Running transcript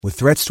With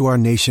threats to our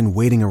nation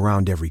waiting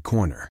around every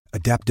corner,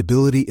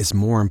 adaptability is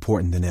more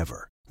important than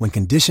ever. When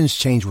conditions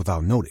change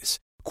without notice,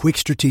 quick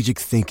strategic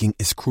thinking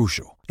is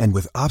crucial. And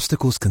with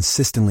obstacles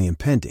consistently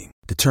impending,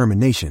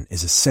 determination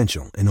is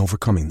essential in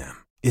overcoming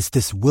them. It's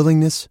this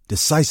willingness,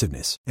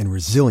 decisiveness, and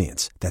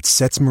resilience that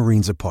sets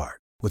Marines apart.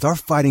 With our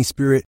fighting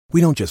spirit, we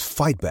don't just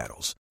fight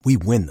battles, we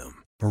win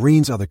them.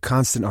 Marines are the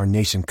constant our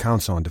nation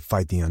counts on to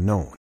fight the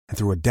unknown. And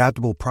through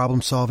adaptable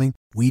problem solving,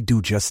 we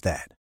do just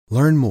that.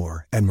 Learn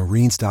more at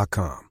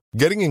marines.com.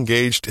 Getting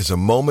engaged is a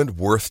moment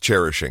worth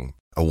cherishing.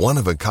 A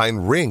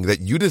one-of-a-kind ring that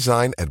you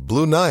design at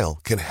Blue Nile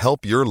can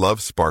help your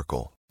love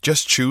sparkle.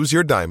 Just choose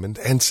your diamond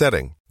and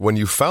setting. When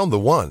you've found the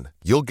one,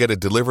 you'll get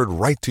it delivered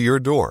right to your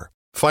door.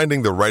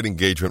 Finding the right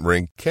engagement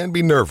ring can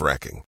be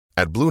nerve-wracking.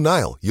 At Blue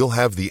Nile, you'll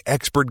have the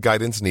expert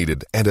guidance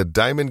needed and a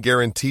diamond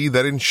guarantee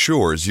that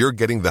ensures you're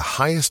getting the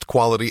highest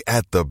quality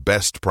at the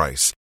best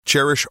price.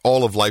 Cherish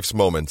all of life's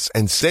moments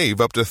and save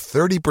up to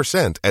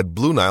 30% at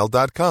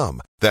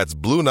BlueNile.com. That's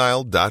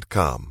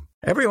BlueNile.com.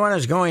 Everyone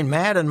is going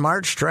mad in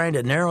March trying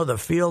to narrow the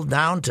field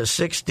down to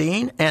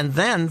 16 and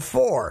then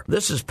 4.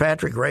 This is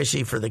Patrick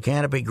Racey for the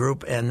Canopy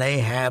Group, and they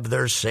have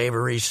their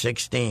Savory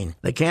 16.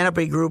 The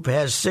Canopy Group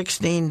has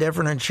 16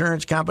 different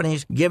insurance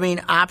companies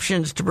giving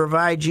options to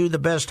provide you the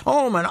best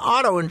home and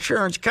auto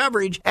insurance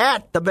coverage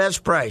at the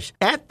best price.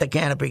 At the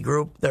Canopy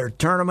Group, their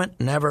tournament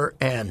never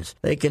ends.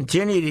 They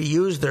continue to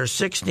use their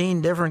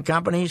 16 different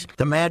companies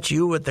to match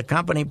you with the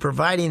company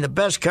providing the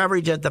best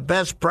coverage at the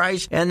best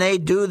price, and they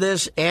do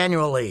this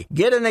annually.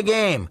 Get in the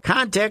game.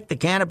 Contact the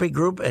Canopy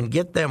Group and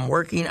get them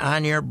working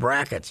on your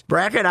brackets.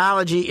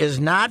 Bracketology is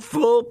not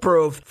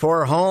foolproof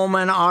for home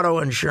and auto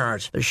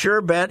insurance. The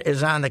sure bet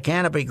is on the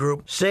Canopy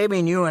Group,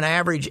 saving you an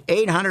average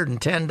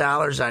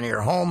 $810 on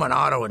your home and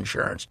auto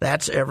insurance.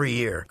 That's every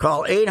year.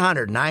 Call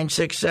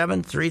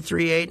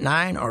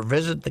 800-967-3389 or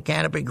visit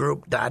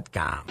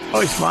thecanopygroup.com.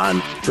 Always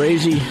fun,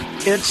 crazy.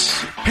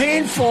 It's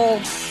painful,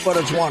 but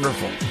it's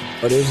wonderful.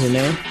 What is the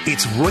name?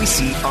 It's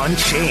Royce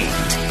Unchained.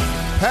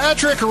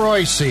 Patrick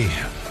Royce.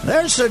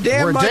 There's so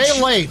damn We're much. a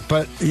day late,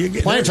 but plenty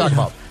to talk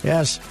about.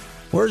 Yes.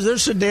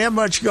 There's so damn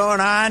much going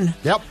on.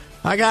 Yep.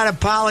 I got to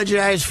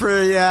apologize for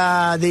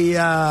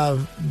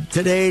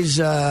today's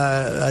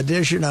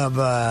edition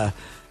of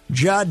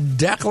Judd,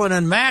 Declan,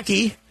 and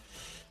Mackey.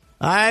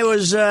 I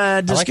was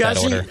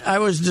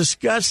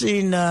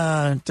discussing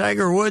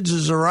Tiger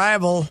Woods'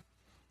 arrival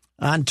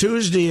on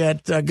Tuesday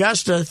at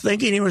Augusta,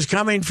 thinking he was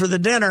coming for the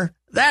dinner.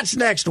 That's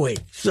next week.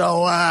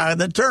 So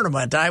the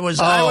tournament, I was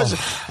all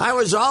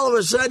of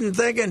a sudden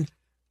thinking,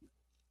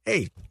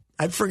 hey,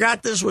 I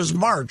forgot this was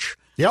March.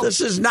 Yep. This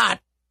is not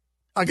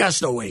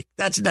Augusta week.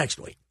 That's next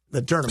week.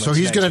 The tournament. So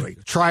he's going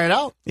to try it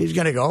out. He's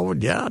going to go,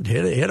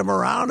 hit him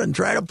around and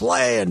try to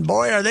play. And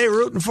boy, are they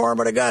rooting for him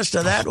at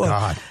Augusta. That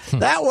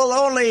will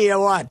only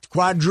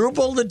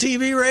quadruple the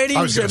TV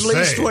ratings at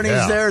least when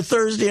he's there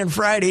Thursday and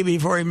Friday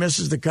before he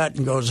misses the cut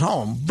and goes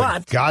home.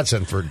 But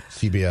godsend for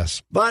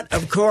CBS. But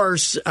of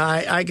course,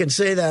 I can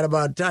say that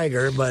about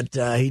Tiger. But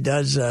he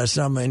does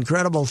some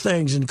incredible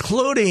things,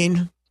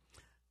 including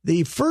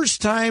the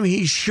first time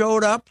he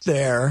showed up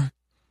there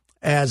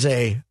as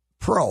a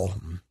pro.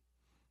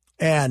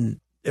 And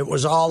it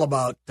was all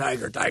about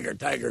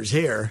Tiger's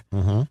here.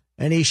 Mm-hmm.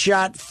 And he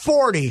shot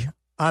 40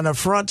 on the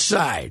front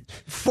side,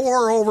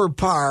 4 over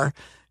par,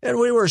 and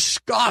we were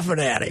scoffing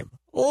at him.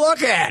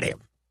 Look at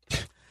him.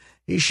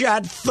 He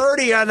shot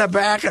 30 on the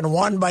back and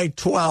won by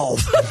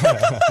 12.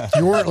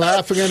 You weren't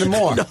laughing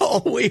anymore.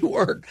 No, we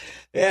weren't.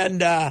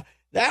 And that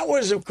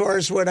was, of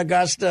course, when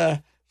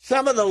Augusta,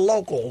 some of the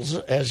locals,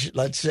 as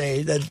let's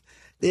say, that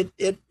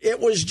it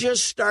was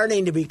just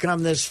starting to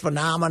become this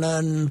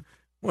phenomenon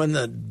when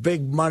the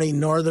big money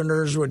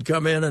Northerners would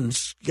come in and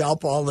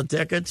scalp all the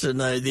tickets,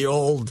 and the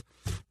old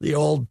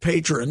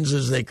patrons,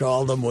 as they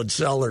called them, would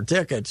sell their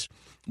tickets.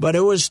 But it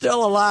was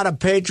still a lot of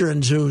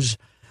patrons who's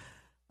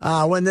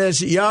when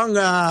this young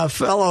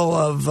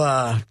fellow of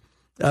what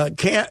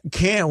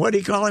do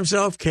you call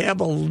himself?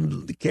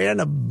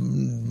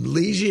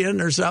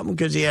 Canalesian or something,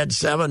 because he had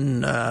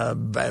 7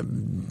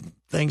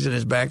 things in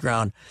his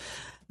background.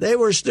 He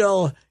was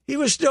still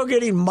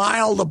getting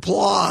mild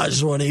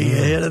applause when he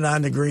hit it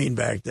on the green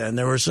back then.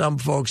 There were some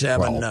folks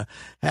having a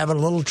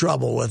little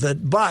trouble with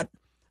it, but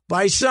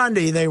by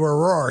Sunday they were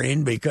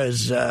roaring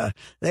because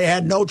they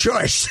had no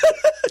choice.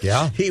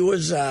 Yeah, he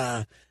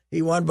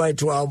won by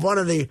 12.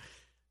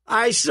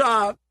 I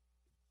saw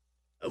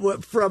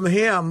from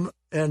him,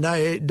 and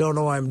I don't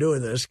know why I'm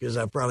doing this because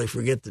I'll probably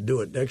forget to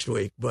do it next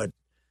week, but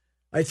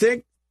I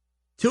think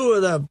 2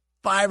 of the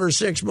 5 or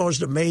 6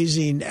 most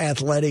amazing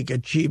athletic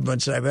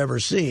achievements I've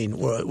ever seen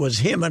was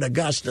him at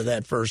Augusta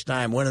that first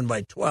time, winning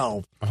by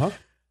 12. Uh-huh.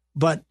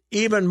 But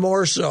even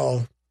more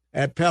so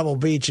at Pebble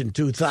Beach in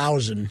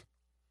 2000,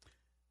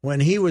 when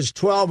he was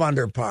 12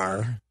 under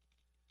par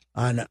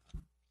on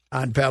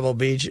Pebble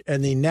Beach,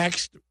 and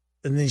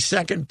the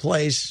second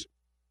place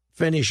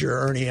finisher,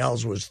 Ernie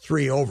Els, was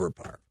 3 over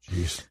par.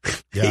 Jeez.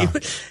 Yeah.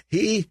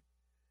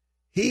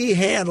 he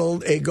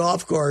handled a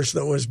golf course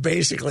that was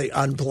basically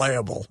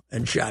unplayable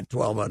and shot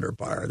 12 under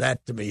par.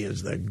 That to me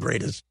is the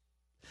greatest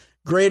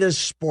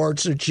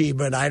sports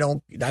achievement.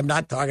 I'm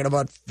not talking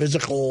about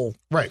physical,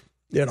 Right.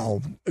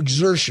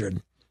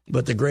 Exertion,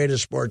 but the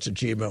greatest sports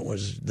achievement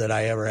was that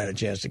I ever had a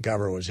chance to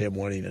cover was him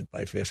winning it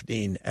by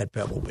 15 at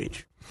Pebble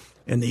Beach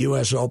in the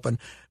U.S. Open,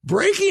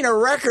 breaking a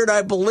record,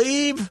 I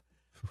believe,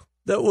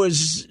 that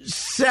was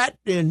set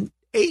in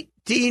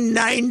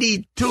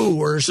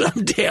 1892 or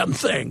some damn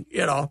thing,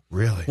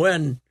 Really?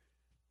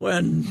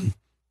 When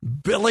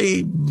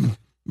Billy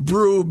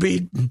Brew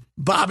beat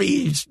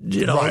Bobby,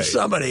 Right.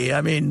 somebody.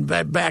 I mean,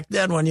 back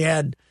then when you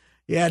had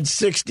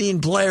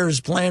 16 players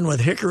playing with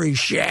hickory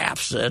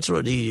shafts, that's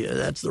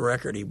the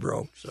record he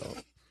broke. So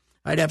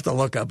I'd have to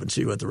look up and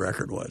see what the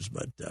record was,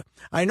 but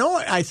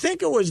I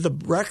think it was the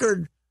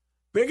record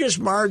biggest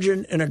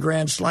margin in a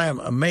Grand Slam,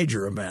 a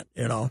major event,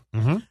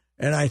 Mm-hmm.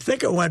 And I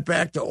think it went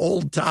back to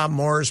old Tom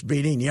Morris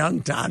beating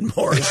young Tom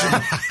Morris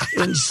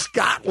in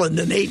Scotland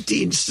in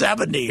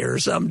 1870 or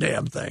some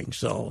damn thing.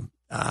 So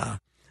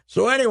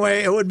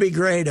anyway, it would be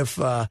great if,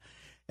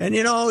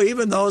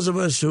 even those of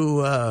us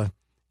who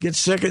get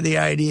sick of the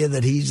idea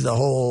that he's the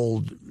whole,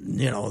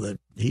 that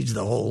he's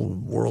the whole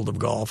world of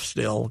golf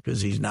still,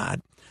 because he's not.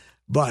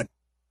 But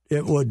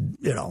it would,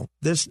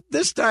 this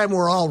time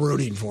we're all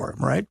rooting for him,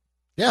 right?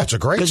 Yeah, it's a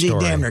great story.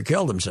 Because he damn near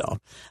killed himself.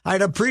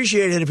 I'd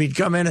appreciate it if he'd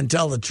come in and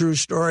tell the true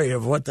story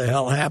of what the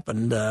hell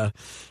happened.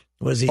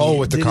 Was he? Oh,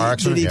 with the car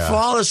accident? Did he Yeah.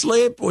 fall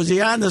asleep? Was he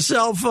on the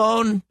cell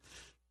phone?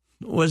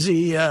 Was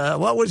he?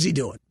 What was he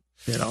doing?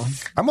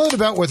 I'm willing to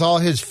bet with all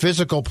his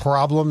physical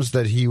problems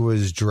that he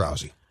was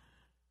drowsy.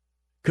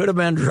 Could have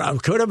been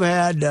drunk. Could have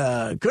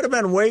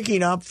been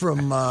waking up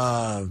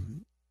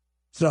from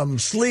some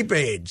sleep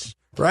aids,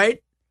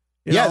 right?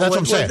 That's what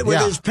I'm saying. With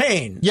his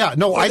pain. Yeah,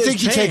 no, I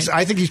think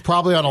I think he's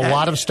probably on a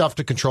lot of stuff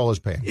to control his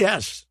pain.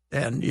 Yes,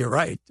 and you're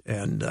right.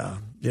 And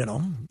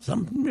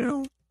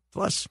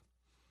plus,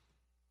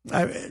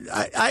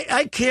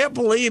 I can't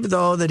believe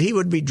though that he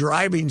would be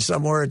driving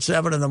somewhere at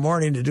 7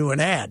 a.m. to do an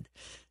ad.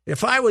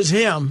 If I was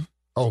him,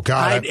 Oh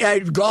God,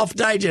 I'd Golf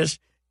Digest.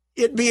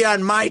 It'd be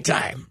on my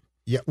time.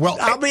 yeah. Well,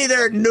 I'll be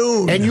there at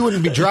noon. and you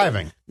wouldn't be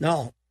driving.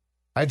 No.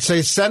 I'd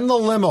say send the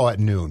limo at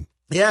noon,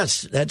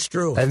 Yes, that's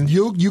true. and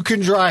you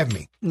can drive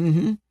me.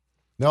 Mm-hmm.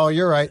 No,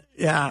 you're right.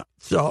 Yeah.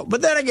 So,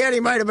 but then again,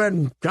 he might have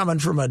been coming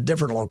from a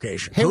different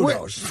location. Hey, Who where-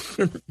 knows?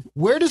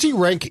 Where does he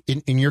rank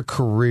in your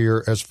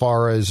career as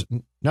far as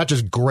not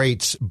just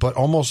greats, but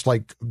almost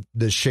like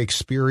the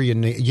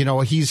Shakespearean?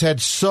 He's had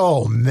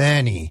so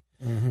many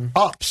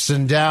ups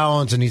and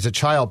downs, and he's a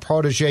child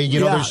protege.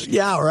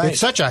 Right. It's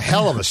such a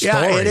hell of a story.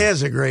 Yeah, it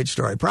is a great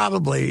story.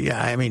 Probably, yeah.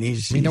 I mean,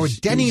 he's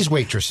Denny's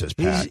waitresses,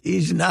 Pat.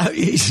 He's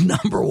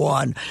number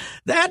one.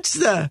 That's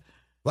the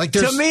Like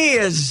to me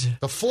is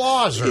the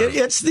flaws are.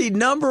 it's the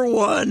number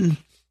one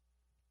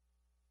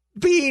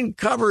being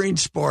covering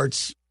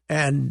sports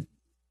and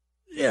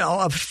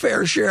a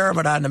fair share of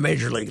it on the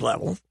major league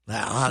level.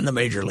 On the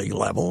major league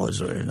level,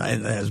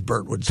 as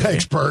Bert would say.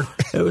 Thanks, Bert.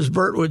 As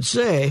Bert would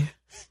say.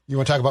 You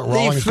want to talk about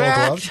rolling his gold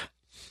gloves?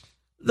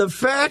 The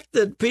fact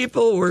that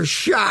people were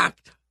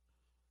shocked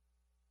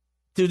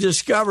to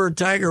discover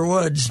Tiger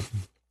Woods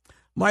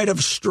might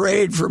have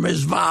strayed from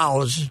his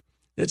vows.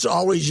 It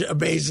always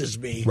amazes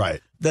me.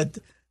 Right. That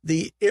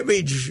the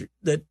image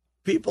that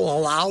people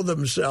allow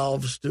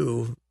themselves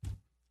to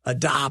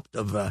adopt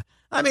of,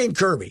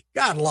 Kirby,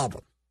 God love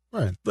him.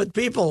 Right. But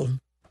people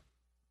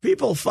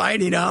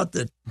finding out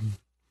that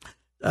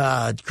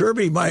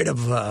Kirby might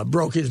have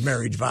broke his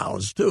marriage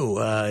vows too.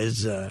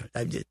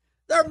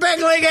 They're big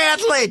league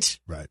athletes.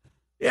 Right.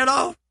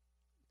 None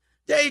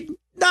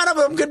of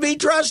them could be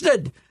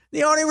trusted.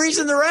 The only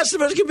reason the rest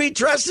of us can be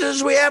trusted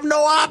is we have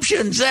no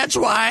options. That's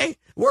why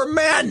we're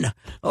men.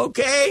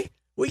 Okay,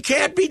 we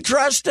can't be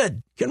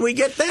trusted. Can we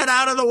get that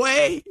out of the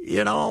way?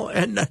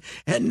 And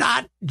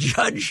not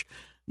judge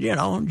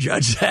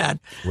that.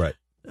 Right.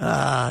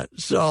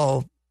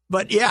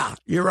 But yeah,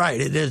 you're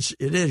right. It is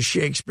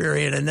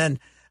Shakespearean. And then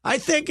I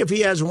think if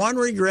he has one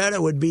regret,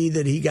 it would be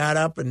that he got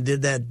up and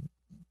did that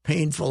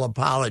painful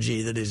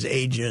apology that his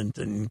agent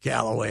and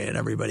Callaway and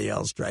everybody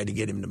else tried to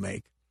get him to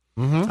make.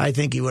 Mm-hmm. I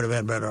think he would have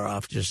been better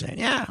off just saying,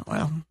 yeah,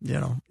 well,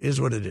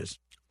 is what it is.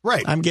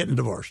 Right. I'm getting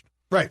divorced.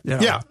 Right.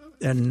 Yeah.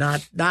 And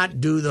not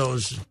do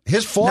those.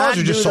 His flaws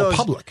are just so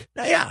public.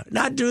 Yeah.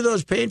 Not do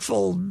those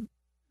painful,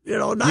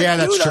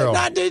 that's true.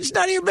 It's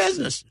none of your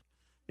business.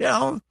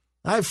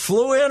 I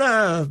flew in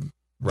a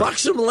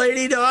buxom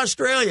lady to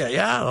Australia.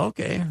 Yeah,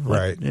 okay.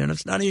 Right.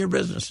 It's none of your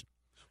business.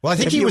 Well, I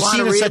think he was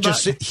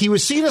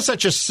seen as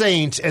such a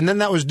saint, and then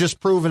that was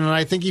disproven, and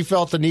I think he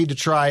felt the need to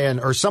try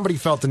or somebody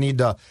felt the need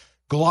to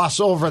gloss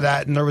over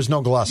that, and there was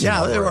no glossing over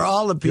it. Yeah, there were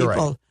all the people.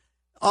 Right.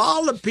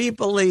 All the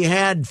people he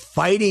had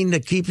fighting to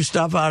keep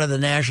stuff out of the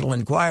National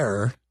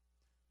Enquirer.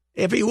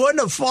 If he wouldn't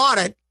have fought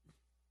it,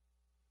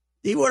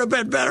 he would have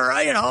been better.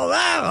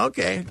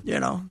 Okay.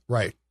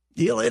 Right.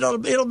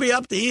 It'll be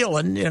up to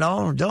Elin.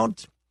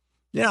 Don't.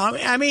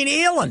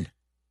 Elin.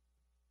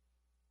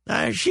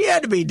 She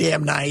had to be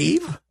damn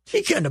naive.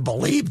 She couldn't have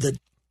believed that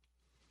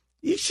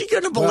She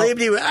couldn't have believed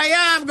he was.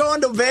 I'm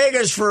going to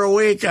Vegas for a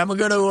week. I'm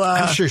going to.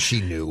 I'm sure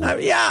she knew.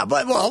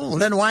 But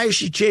then why is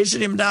she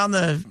chasing him down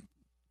the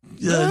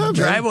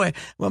driveway?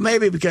 Well,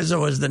 maybe because it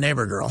was the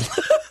neighbor girl.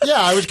 Yeah,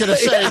 I was going to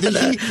say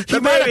he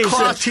might have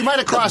crossed. He might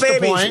have crossed the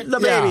point.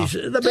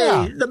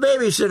 The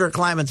babysitter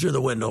climbing through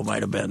the window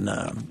might have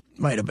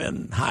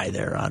been high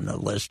there on the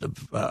list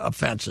of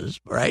offenses,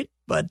 right?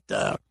 But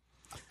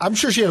I'm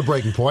sure she had a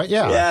breaking point.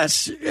 Yeah.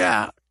 Yes.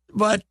 Yeah.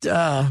 But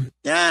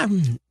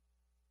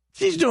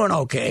she's doing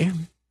okay.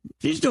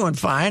 She's doing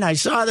fine. I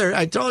saw there.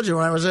 I told you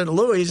when I was at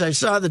Louis, I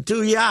saw the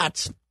two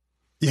yachts.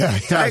 Yeah,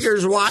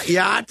 Tiger's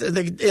yacht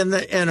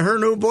and her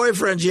new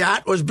boyfriend's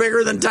yacht was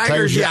bigger than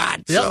Tiger's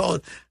yacht. Yep. So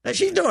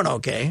she's doing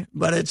okay.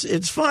 But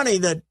it's funny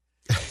that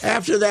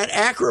after that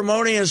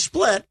acrimonious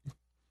split,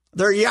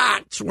 their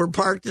yachts were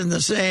parked in the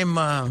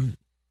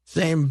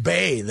same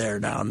bay there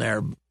down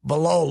there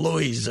below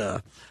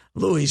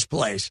Louis'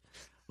 place.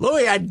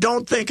 Louis, I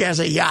don't think has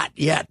a yacht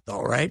yet,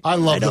 though, right? I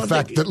love the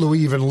fact that Louis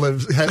even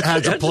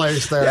has a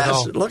place there.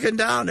 Yes, looking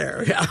down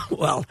there. Yeah,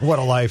 well, what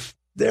a life!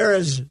 There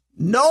is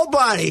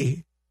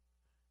nobody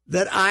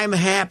that I'm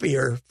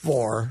happier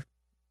for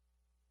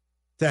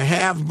to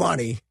have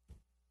money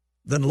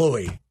than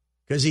Louis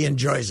because he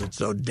enjoys it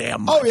so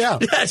damn much. Oh, yeah.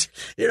 That's,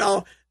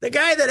 the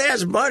guy that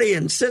has money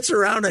and sits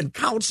around and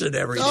counts it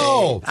every day.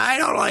 Oh. I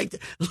don't like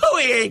that.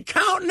 Louis ain't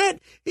counting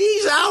it.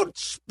 He's out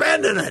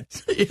spending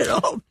it,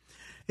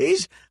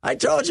 I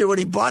told you when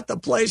he bought the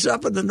place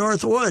up in the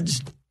North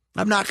Woods,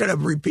 I'm not going to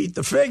repeat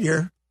the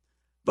figure,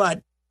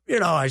 but,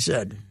 I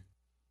said,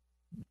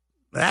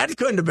 that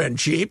couldn't have been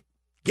cheap.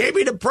 Gave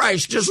me the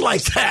price just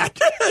like that.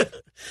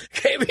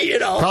 Gave me,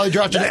 Probably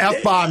dropped an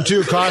F-bomb,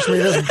 too. Cost me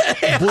this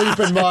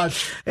bleeping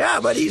much. Yeah,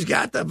 but he's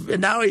got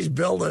and now he's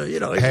built got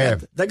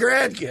the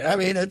grandkid. I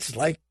mean, it's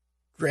like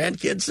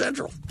Grandkid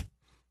Central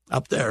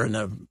up there in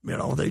the,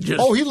 they just.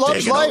 Oh, he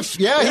loves life.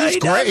 He's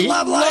great. He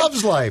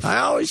loves life. I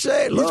always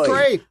say, Louis. He's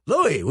great.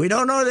 Louis, we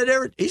don't know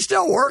that he's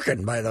still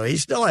working, by the way.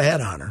 He's still a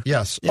headhunter.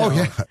 Yes.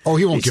 Yeah. Oh,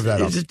 he won't give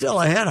that up. He's still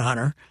a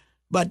headhunter.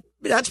 But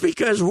that's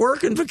because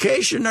work and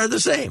vacation are the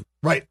same.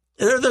 Right.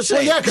 They're the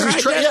same. Well, yeah,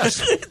 because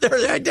yes.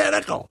 They're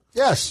identical.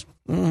 Yes.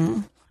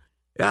 Mm-hmm.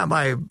 Yeah,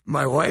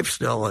 my wife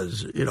still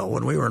is,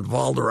 when we were in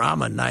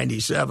Valderrama in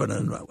 97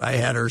 and I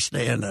had her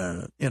stay in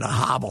a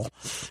hovel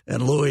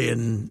and Louis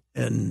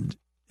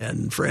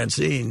and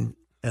Francine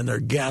and their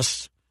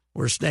guests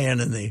were staying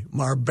in the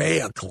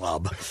Marbella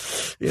Club,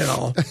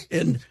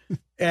 and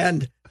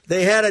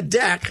they had a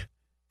deck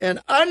and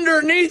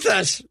underneath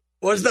us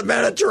was the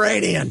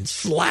Mediterranean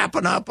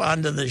slapping up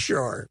onto the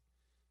shore.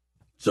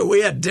 So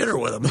we had dinner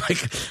with them. Like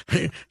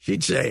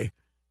she'd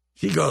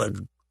go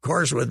to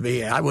course with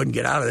me. I wouldn't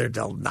get out of there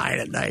till 9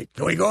 at night.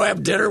 Can we go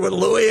have dinner with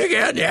Louis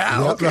again?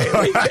 Yeah, yep. Okay.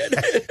 We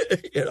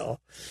did.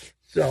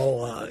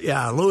 So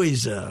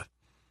Louis.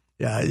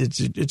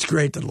 It's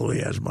great that Louis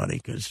has money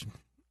because,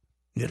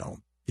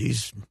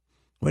 he's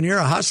when you're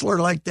a hustler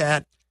like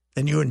that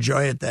and you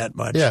enjoy it that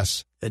much.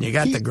 Yes, and you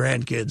got the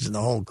grandkids and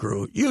the whole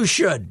crew. You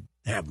should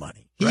have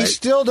money. He right?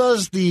 still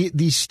does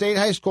the state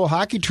high school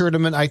hockey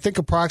tournament, I think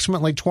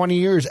approximately 20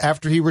 years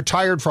after he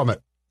retired from it.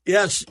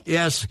 Yes.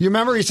 You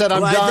remember he said,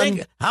 I'm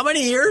done? How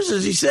many years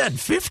has he said?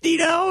 50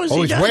 now?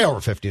 He's way over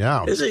 50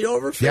 now. Is he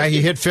over 50? Yeah,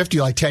 he hit 50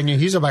 like 10 years.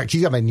 He's about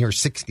near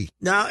 60.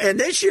 Now, and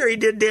this year he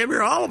did damn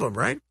near all of them,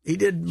 right? He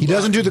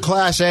doesn't do the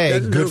Class A.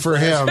 Good for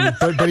him.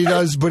 but he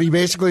does. But he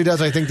basically does,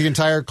 I think, the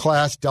entire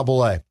Class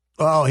AA.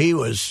 Oh,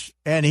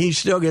 and he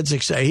still gets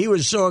excited. He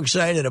was so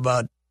excited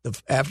about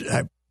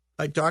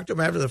I talked to him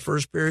after the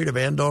first period of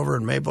Andover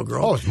and Maple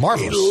Grove. Oh, it's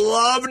marvelous. He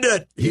loved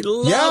it. He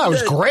loved it. Yeah, it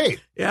was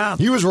great. Yeah.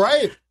 He was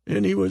right.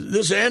 And he was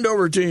this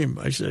Andover team.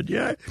 I said,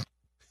 yeah,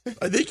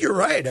 I think you're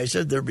right. I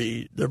said they're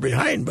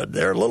behind, but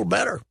they're a little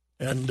better.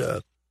 And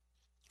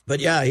but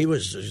yeah, he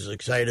was as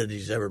excited as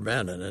he's ever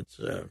been, and it's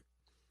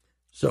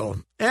so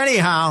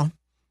anyhow,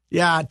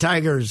 yeah,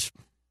 Tiger's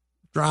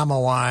drama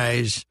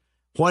wise,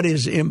 what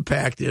his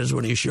impact is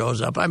when he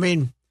shows up. I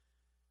mean,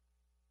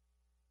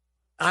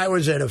 I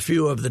was at a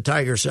few of the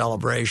Tiger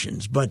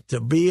celebrations, but to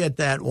be at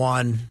that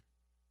one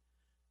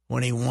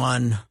when he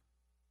won.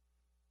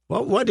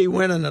 What did he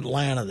win in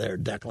Atlanta there,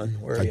 Declan?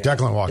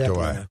 Declan walked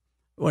away.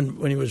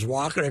 When he was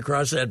walking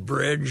across that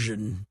bridge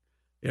and,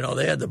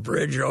 they had the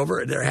bridge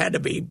over, there had to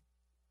be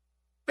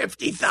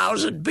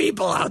 50,000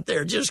 people out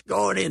there just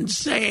going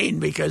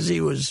insane because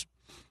he was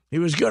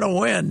going to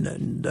win.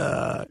 And,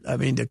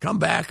 to come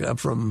back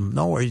from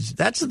nowhere,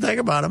 that's the thing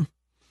about him.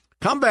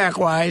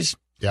 Comeback-wise.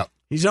 Yep.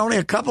 He's only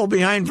a couple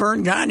behind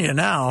Vern Gagne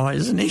now,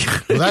 isn't he?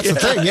 Well, that's the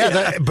thing,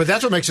 yeah. But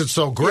that's what makes it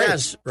so great.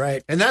 Yes,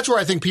 right. And that's where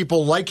I think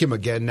people like him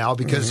again now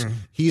because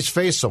he's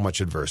faced so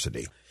much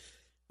adversity.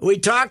 We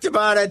talked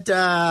about it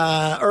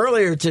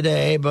earlier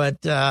today,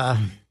 but I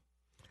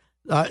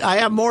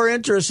have more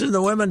interest in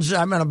the women's.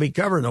 I'm going to be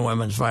covering the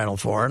women's Final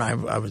Four, and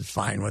I was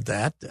fine with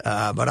that.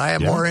 But I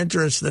have more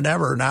interest than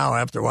ever now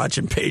after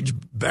watching Paige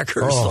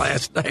Beckers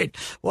last night.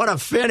 What a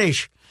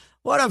finish.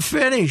 What a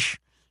finish.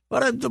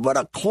 What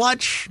a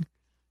clutch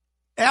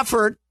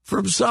effort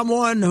from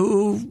someone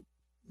who,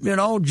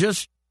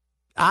 just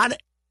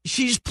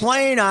she's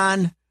playing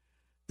on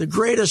the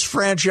greatest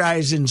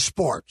franchise in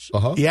sports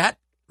yet,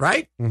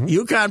 right? Mm-hmm.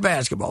 UConn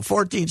basketball,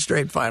 14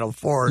 straight Final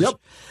Fours. Yep.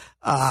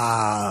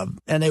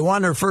 And they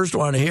won their first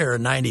one here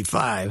in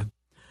 95.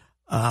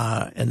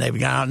 And they've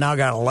now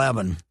got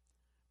 11.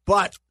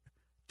 But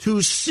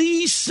to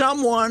see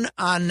someone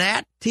on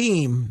that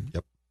team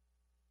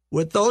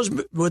with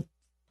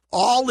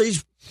all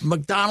these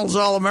McDonald's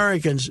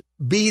All-Americans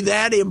be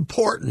that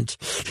important,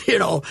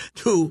 you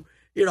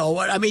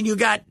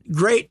got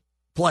great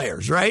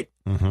players, right?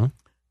 Mm-hmm.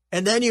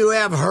 And then you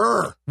have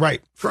her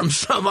from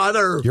some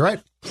other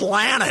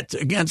planet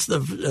against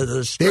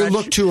the stretch. They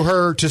look to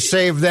her to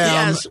save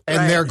them,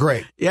 they're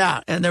great.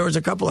 Yeah, and there was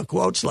a couple of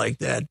quotes like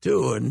that,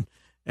 too.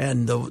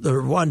 And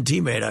the one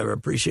teammate I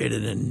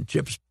appreciated in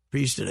Chip's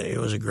piece today,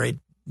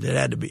 it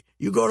had to be.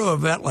 You go to an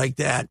event like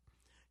that,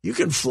 you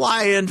can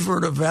fly in for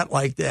an event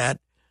like that,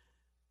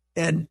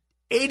 and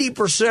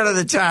 80% of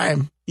the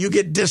time you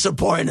get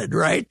disappointed,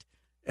 right?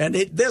 And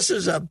this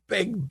is a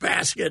big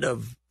basket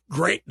of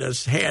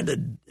greatness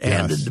handed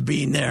to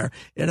being there,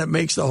 and it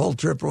makes the whole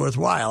trip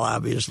worthwhile,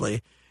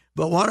 obviously.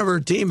 But one of her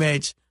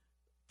teammates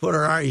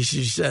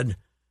she said,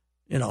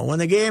 when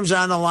the game's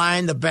on the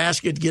line, the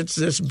basket gets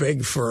this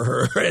big for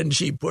her, and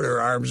she put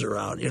her arms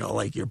around,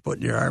 like you're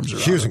putting your arms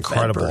around. She was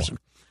incredible.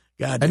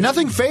 God, and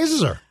nothing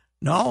phases her.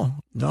 No.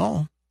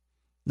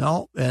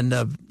 And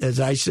as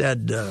I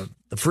said, the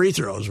free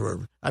throws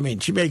were,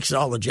 she makes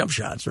all the jump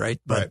shots, right?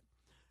 But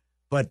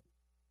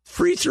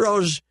free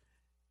throws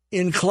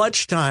in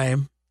clutch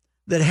time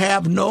that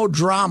have no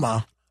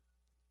drama.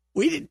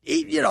 We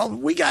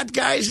got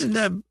guys in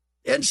the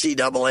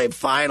NCAA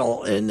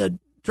final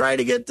trying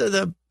to get to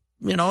the,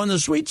 in the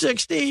Sweet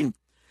 16,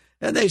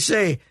 and they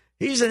say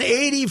he's an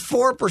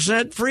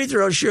 84% free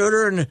throw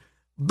shooter, and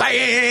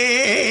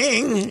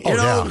bang,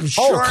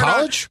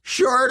 college?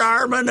 Short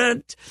arming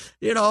it,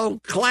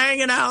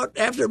 clanging out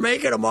after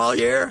making them all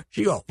year.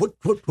 She go, what,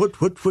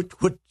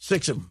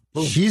 6 of them.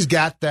 Boom. She's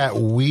got that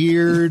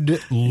weird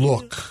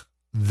look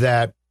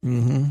that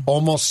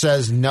almost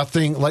says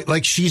nothing,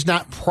 like she's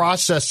not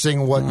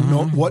processing what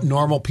what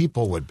normal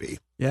people would be.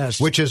 Yes.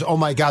 Which is, oh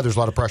my God, there's a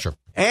lot of pressure.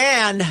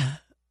 And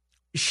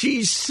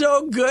she's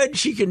so good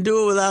she can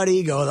do it without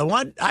ego.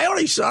 I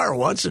only saw her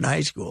once in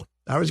high school.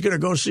 I was going to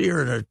go see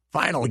her in a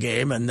final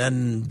game, and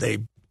then they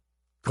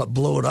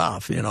blew it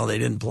off. They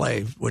didn't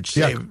play, which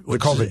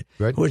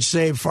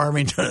saved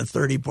Farmington a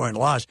 30-point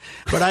loss.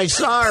 But I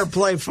saw her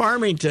play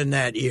Farmington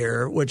that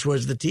year, which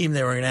was the team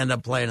they were going to end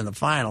up playing in the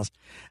finals.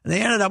 And they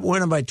ended up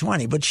winning by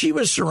 20. But she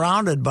was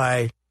surrounded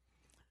by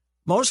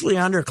mostly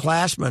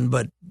underclassmen,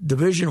 but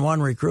Division I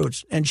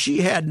recruits. And she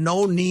had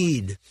no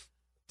need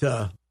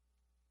to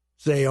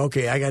say,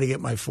 okay, I got to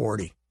get my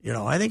 40.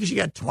 I think she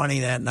got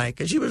 20 that night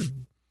because she was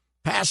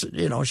passing.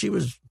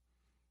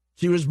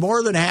 She was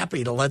more than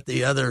happy to let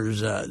the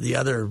others,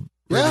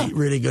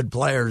 really good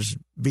players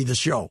be the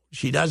show.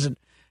 She doesn't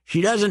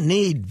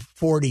need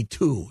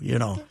 42,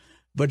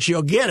 but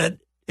she'll get it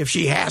if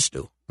she has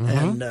to.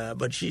 Mm-hmm. And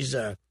but she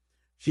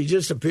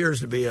just appears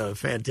to be a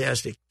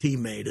fantastic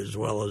teammate as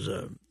well as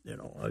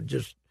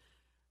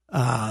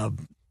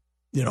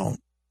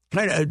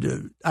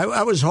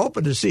I was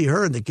hoping to see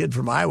her and the kid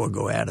from Iowa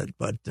go at it,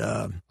 but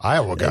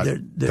Iowa got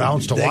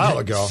bounced a while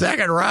ago.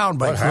 Second round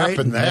by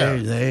Creighton. What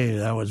happened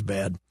there? That was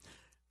bad.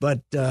 But,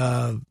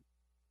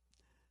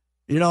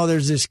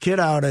 there's this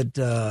kid out at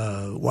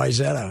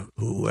Wayzata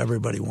who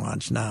everybody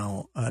wants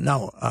now.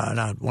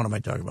 Not what am I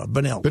talking about?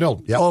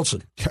 Benil, yeah.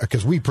 Olsen.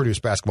 Because we produce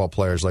basketball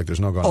players like there's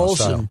no going on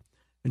style.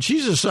 And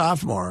she's a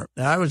sophomore.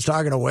 And I was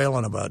talking to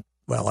Waylon about,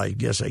 well, I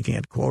guess I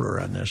can't quote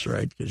her on this,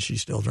 right, because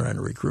she's still trying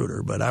to recruit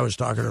her. But I was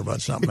talking to her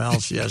about something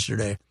else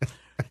yesterday.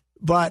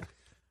 But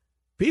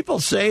people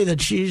say that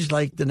she's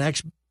like the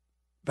next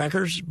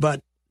Beckers,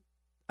 but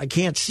I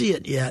can't see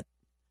it yet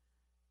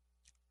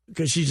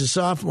because she's a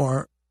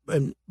sophomore.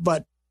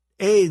 But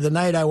the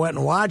night I went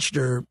and watched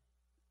her,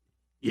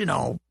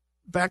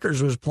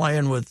 Beckers was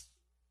playing with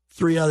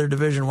 3 other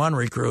Division I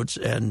recruits,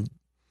 and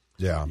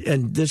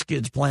this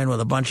kid's playing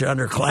with a bunch of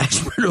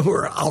underclassmen who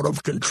are out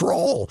of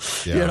control,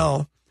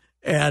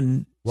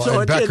 And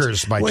so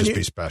Beckers might just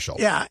be special.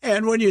 Yeah,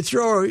 and when you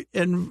throw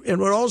and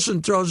when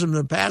Olsen throws them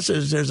the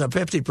passes, there's a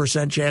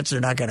 50% chance they're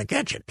not going to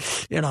catch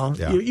it.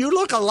 You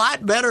look a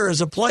lot better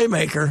as a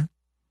playmaker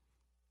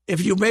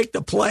if you make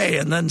the play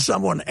and then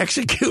someone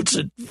executes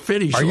it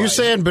finish. Are you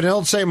saying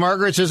Benilde St.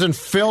 Margaret's isn't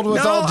filled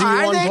with all D1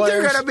 players? I think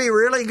they're going to be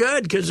really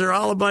good because they're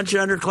all a bunch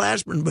of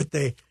underclassmen, but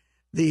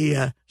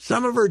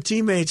some of her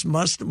teammates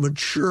must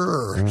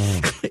mature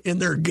in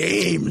their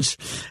games,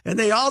 and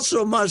they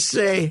also must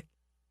say,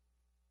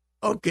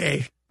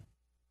 okay,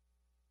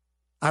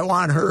 I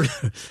want her.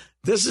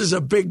 This is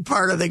a big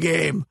part of the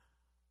game.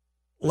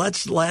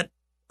 Let's let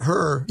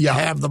her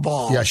have the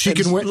ball. Yeah, she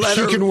can win.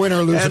 She can win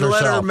or lose it herself. And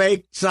let her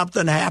make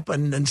something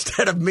happen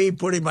instead of me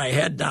putting my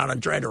head down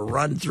and trying to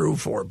run through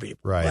 4 people.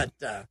 Right.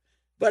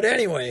 But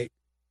anyway,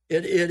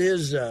 it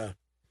is.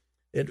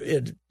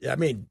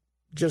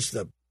 Just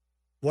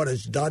what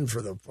it's done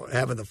for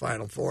having the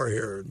Final Four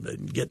here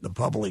and getting the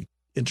public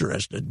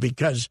interested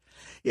because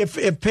if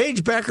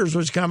Paige Beckers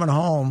was coming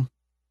home,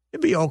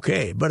 it'd be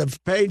okay. But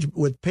if Paige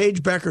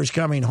Beckers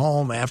coming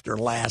home after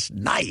last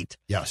night,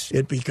 yes,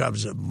 it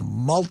becomes a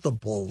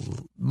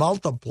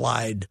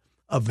multiplied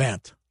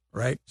event,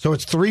 right? So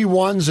it's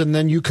 3-1s, and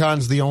then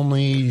UConn's the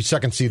only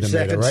second seed that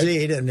made it, right? Second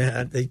seed,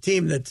 and the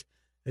team that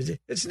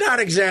it's not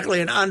exactly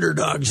an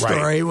underdog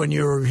story when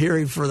you're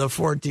hearing for the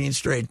 14th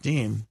straight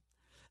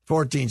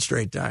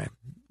time.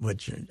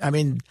 Which, I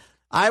mean,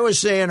 I was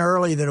saying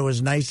early that it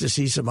was nice to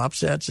see some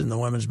upsets in the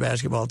women's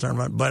basketball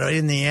tournament, but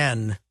in the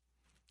end,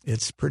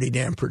 it's pretty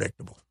damn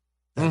predictable.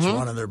 That's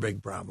one of their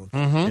big problems. You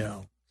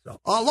know. So,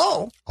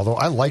 although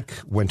I like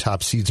when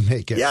top seeds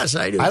make it. Yes,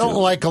 I do. I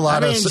don't like a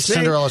lot of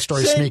Cinderella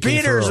stories St. sneaking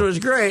Peter's through. was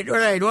great.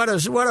 Right. What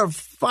a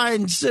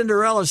fine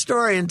Cinderella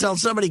story until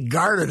somebody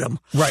guarded them.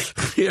 Right.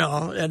 You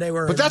know, and they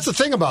were. But that's the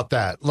thing about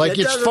that. Like,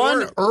 it's doesn't fun.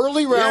 work.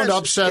 Early round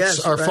upsets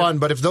are right. fun,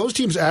 but if those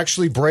teams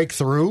actually break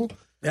through,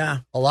 yeah,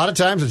 a lot of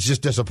times it's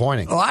just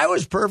disappointing. Oh, I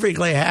was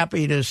perfectly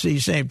happy to see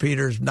St.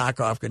 Peter's knock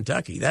off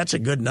Kentucky. That's a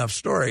good enough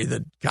story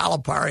that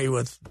Calipari,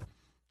 with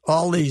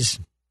all these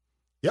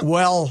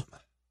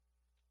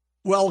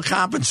well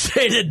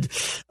compensated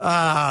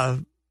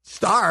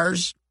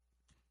stars,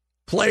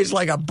 plays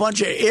like a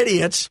bunch of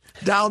idiots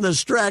down the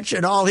stretch,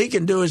 and all he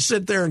can do is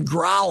sit there and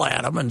growl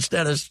at them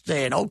instead of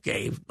saying,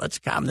 "Okay, let's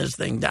calm this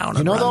thing down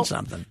and run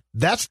something."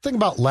 That's the thing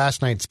about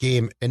last night's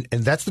game, and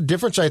that's the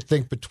difference, I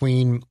think,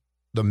 between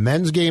the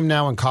men's game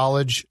now in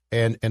college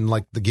and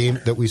like the game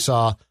that we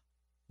saw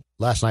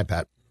last night,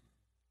 Pat.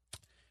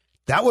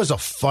 That was a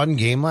fun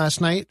game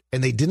last night,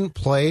 and they didn't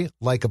play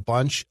like a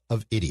bunch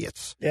of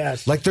idiots.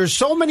 Yes. Like, there's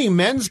so many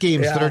men's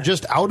games that are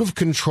just out of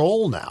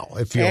control now,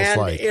 it feels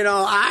like. You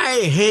know,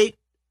 I hate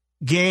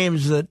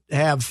games that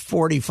have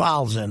 40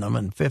 fouls in them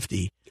and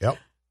 50. Yep.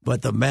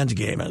 But the men's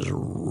game has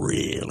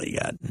really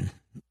gotten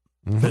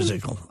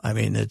physical. I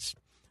mean,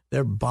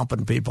 they're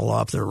bumping people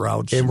off their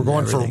routes. And we're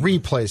going everything. for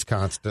replays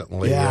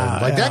constantly.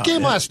 Yeah, and that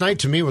game last night,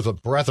 to me, was a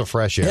breath of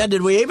fresh air. Yeah,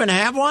 did we even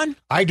have one?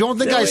 I don't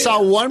think I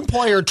saw one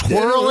player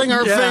twirling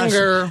her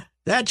finger.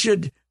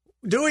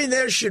 Doing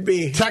this should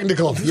be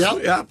technical.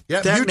 Yep.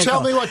 Technical. You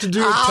tell me what to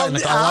do.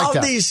 Technical. I like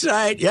that.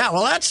 Decide. Yeah,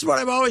 well, that's what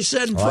I've always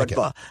said in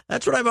football.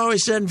 That's what I've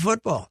always said in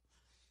football.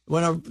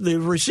 When the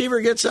receiver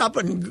gets up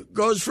and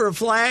goes for a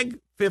flag,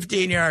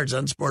 15 yards,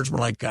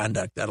 unsportsmanlike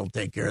conduct. That'll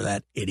take care of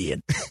that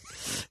idiot.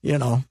 You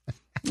know.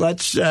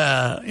 Let's,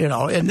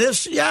 and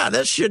this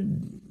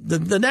should,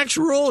 the next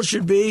rule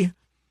should be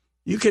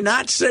you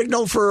cannot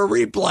signal for a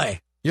replay.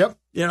 Yep.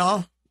 You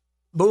know,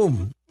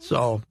 boom.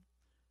 So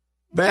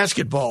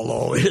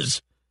basketball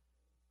has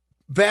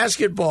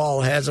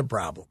a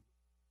problem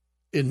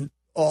in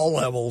all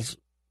levels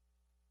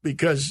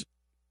because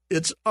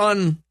it's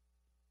unofficial.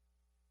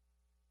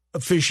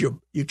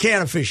 You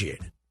can't officiate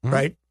it,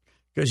 right?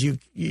 Because you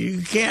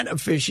can't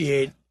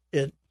officiate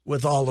it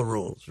with all the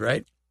rules,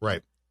 right?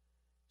 Right.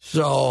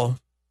 So,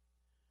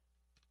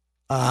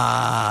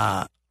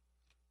 the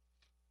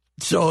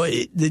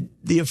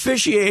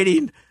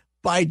officiating,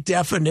 by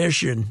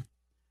definition,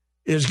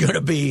 is going to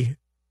be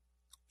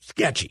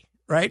sketchy,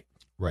 right?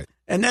 Right.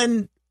 And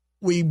then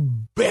we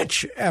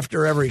bitch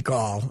after every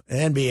call. The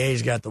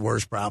NBA's got the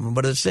worst problem,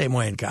 but it's the same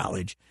way in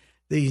college.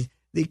 The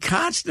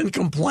constant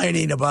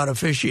complaining about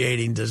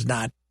officiating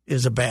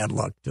is a bad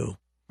luck too.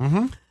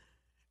 Mm-hmm.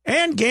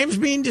 And games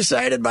being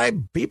decided by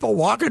people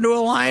walking to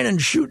a line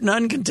and shooting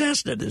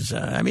uncontested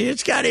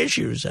it's got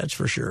issues, that's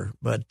for sure.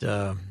 But,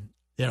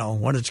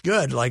 when it's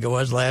good, like it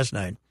was last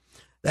night,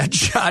 that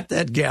shot,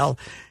 that gal,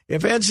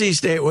 if NC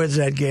State wins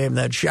that game,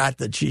 that shot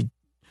that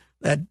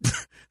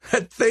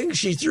thing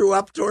she threw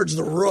up towards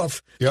the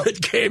roof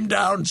that came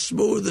down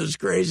smooth as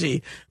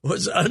crazy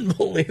was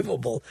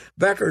unbelievable.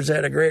 Beckers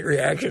had a great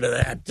reaction to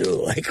that,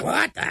 too. Like,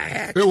 what the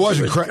heck? It was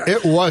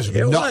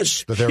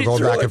nuts that they were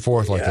going back and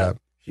forth like that.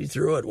 She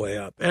threw it way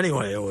up.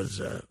 Anyway, it was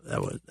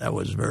that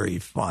was very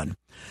fun.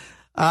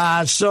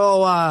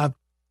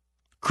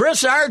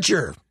 Chris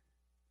Archer.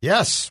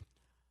 Yes.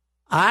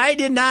 I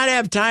did not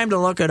have time to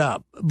look it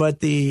up,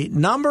 but the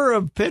number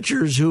of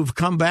pitchers who've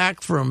come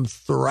back from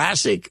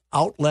thoracic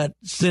outlet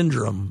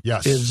syndrome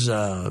is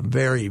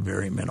very,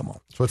 very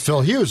minimal. That's what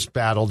Phil Hughes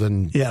battled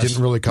and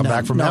didn't really come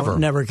back from ever.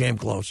 Never came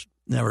close.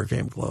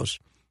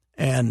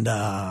 And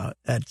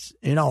that's,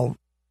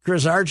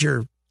 Chris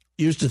Archer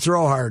used to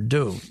throw hard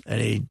too,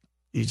 and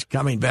he's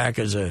coming back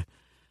as a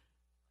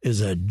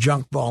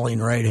junk balling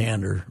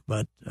right-hander.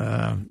 But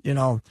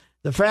the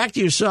fact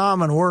you saw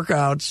him in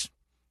workouts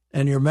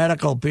and your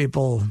medical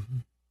people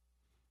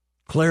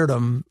cleared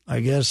him, I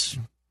guess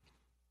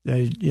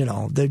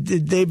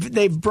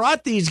they've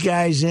brought these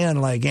guys in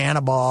like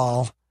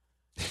Anibal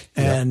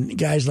and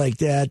guys like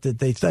that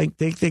they think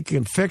they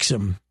can fix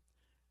him.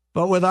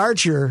 But with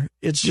Archer,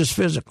 it's just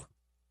physical.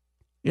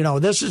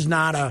 This is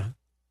not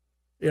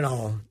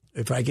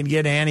if I can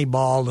get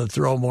Anibal to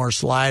throw more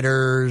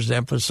sliders,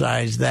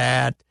 emphasize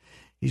that,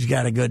 he's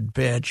got a good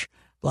pitch,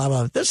 blah,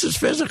 blah. This is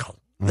physical.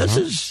 Mm-hmm. This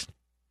is,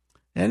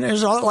 and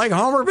there's like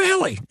Homer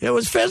Bailey. It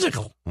was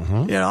physical,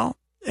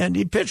 and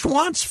he pitched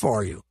once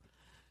for you.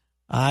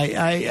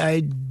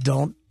 I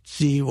don't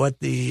see what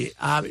the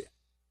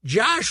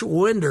Josh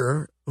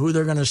Winder, who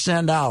they're going to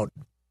send out,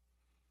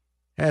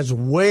 has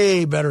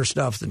way better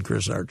stuff than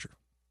Chris Archer,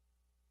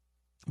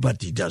 but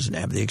he doesn't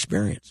have the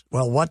experience.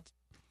 Well, what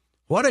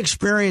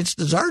experience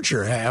does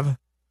Archer have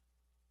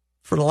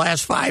for the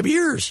last 5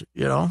 years?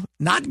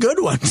 Not good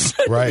ones.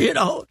 Right.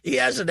 He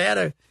hasn't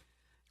had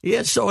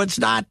so it's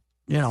not.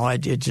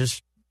 It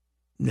just.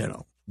 He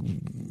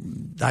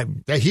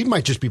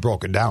might just be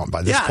broken down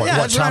by this point.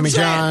 That's Tommy what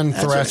John,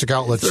 thoracic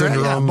outlet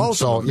syndrome. Both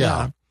so of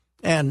them,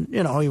 And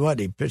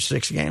he pitched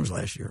 6 games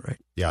last year, right?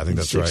 Yeah, I think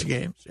that's right. 6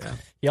 games. Yeah.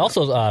 He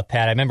also,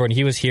 Pat, I remember when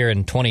he was here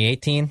in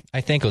 2018.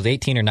 I think it was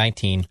 18 or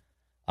 19.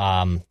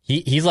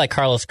 He's like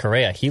Carlos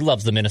Correa. He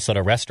loves the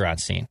Minnesota restaurant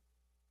scene.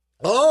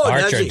 Oh,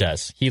 Archer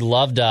does. He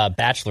loved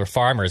Bachelor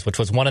Farmers, which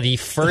was one of the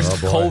first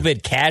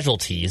COVID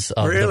casualties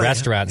of the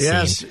restaurant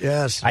scene.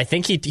 Yes. I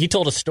think he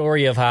told a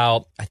story of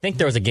how, I think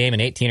there was a game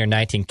in 18 or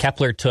 19,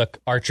 Kepler took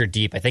Archer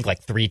deep, I think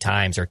like 3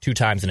 times or 2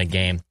 times in a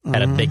game,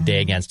 had a big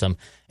day against him,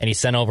 and he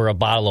sent over a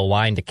bottle of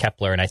wine to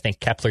Kepler, and I think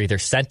Kepler either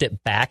sent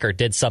it back or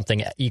did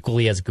something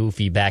equally as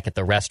goofy back at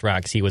the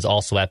restaurant because he was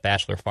also at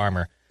Bachelor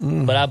Farmer.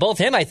 But both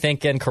him, I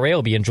think, and Correa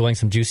will be enjoying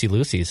some Juicy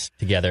Lucy's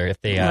together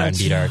if they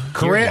beat our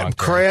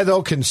Correa,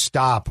 though, can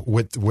stop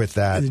with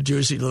that. The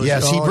Juicy Lucy.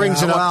 Yes, he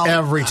brings it up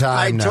every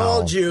time I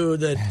told you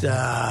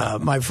that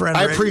my friend...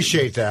 I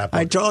appreciate that.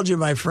 I told you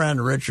my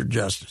friend Richard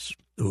Justice,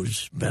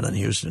 who's been in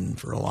Houston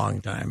for a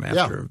long time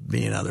after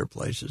being other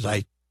places.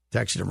 I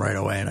texted him right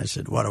away, and I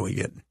said, what are we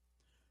getting?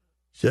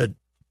 He said,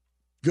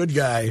 good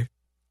guy,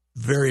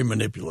 very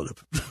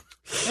manipulative.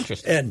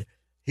 Interesting. And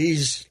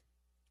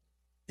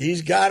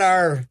He's got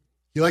our...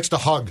 He likes to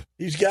hug.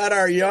 He's got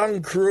our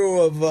young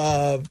crew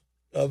of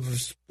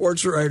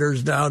sports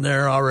writers down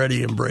there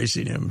already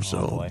embracing him.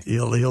 So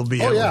he'll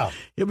be able to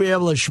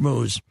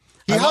schmooze.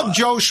 He hugged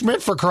Joe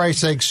Schmidt, for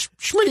Christ's sake.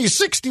 Schmidt's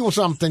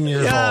 60-something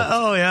years old.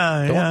 Oh,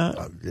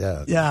 yeah.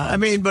 Yeah. I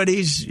mean, but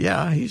if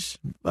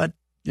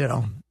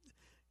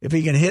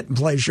he can hit and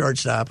play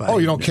shortstop,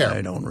 you don't care.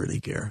 I don't really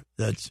care.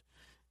 That's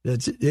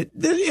it.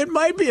 It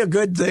might be a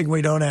good thing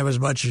we don't have as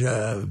much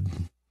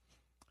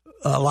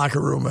locker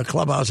room,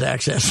 clubhouse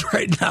access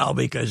right now,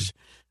 because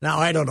now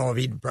I don't know if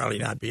he'd probably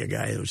not be a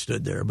guy who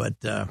stood there, but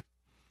he's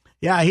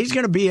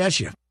going to BS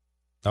you.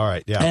 All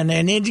right, yeah.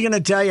 And he's going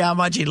to tell you how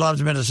much he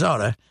loves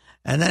Minnesota,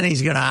 and then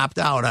he's going to opt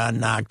out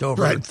on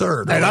October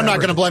 3rd. And I'm not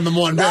going to blame him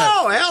one bit.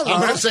 No, hell no.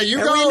 I'm going to say, you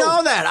go. We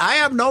know that. I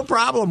have no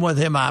problem with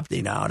him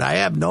opting out. I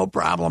have no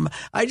problem.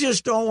 I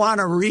just don't want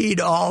to read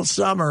all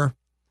summer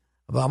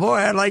about, boy,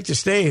 I'd like to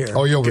stay here.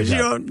 Oh, you'll read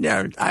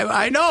that.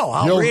 I know.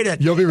 I'll read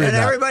it. You'll be reading and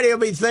that. Everybody will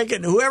be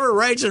thinking, whoever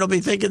writes it will be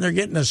thinking they're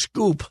getting a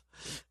scoop.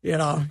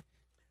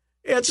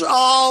 It's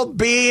all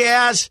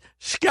BS.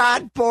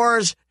 Scott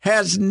Boras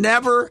has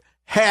never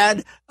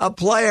had a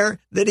player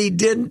that he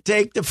didn't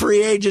take to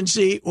free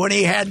agency when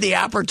he had the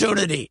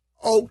opportunity.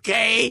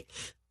 Okay?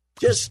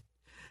 Just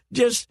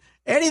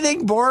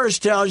anything Boras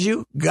tells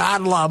you,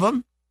 God love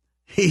him.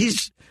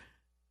 He's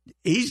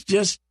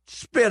just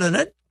spinning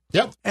it.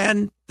 Yep.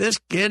 And this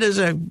kid is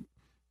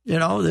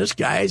this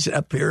guy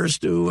appears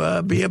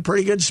to be a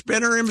pretty good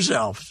spinner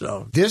himself.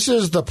 So this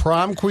is the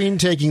prom queen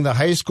taking the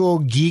high school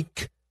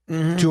geek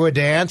to a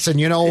dance,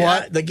 and you know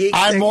what? The geek.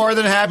 I'm more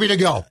than happy to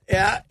go.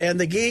 Yeah, and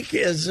the geek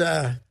is,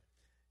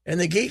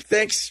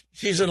 thinks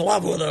she's in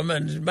love with him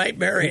and might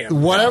marry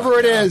him. Whatever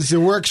it is, it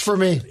works for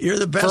me. You're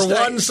the best for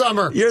one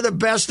summer. You're the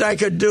best I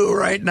could do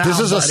right now. This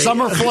is buddy. a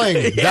summer fling.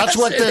 Yes, that's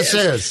what this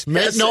is.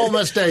 Make no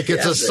mistake.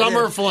 It's a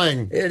summer is.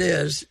 fling. It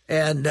is,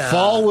 and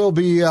fall will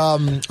be a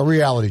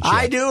reality check.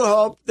 I do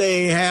hope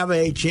they have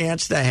a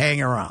chance to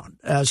hang around.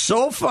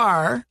 So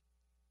far,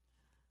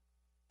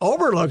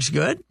 Ober looks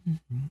good.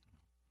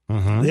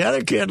 Mm-hmm. The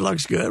other kid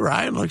looks good.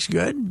 Ryan looks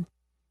good.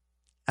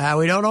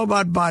 We don't know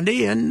about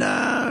Bundy and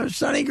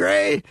Sonny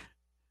Gray.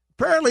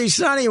 Apparently,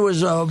 Sonny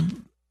was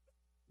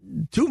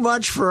too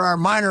much for our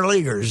minor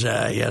leaguers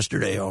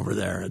yesterday over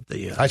there at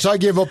the. I saw he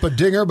gave up a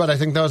dinger, but I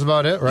think that was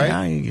about it, right?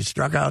 Yeah, he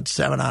struck out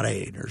 7 out of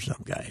 8 or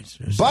some guys.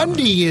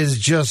 Bundy is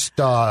just.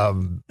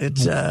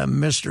 It's a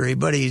mystery,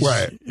 but he's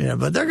right.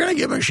 But they're going to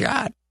give him a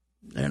shot,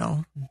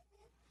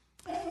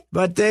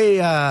 But they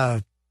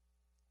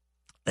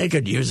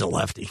could use a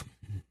lefty.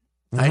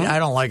 Mm-hmm. I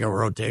don't like a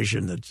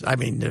rotation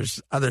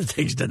there's other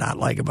things to not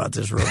like about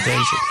this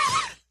rotation,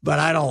 but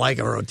I don't like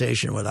a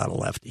rotation without a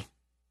lefty.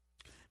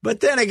 But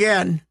then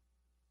again,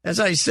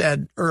 as I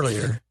said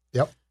earlier,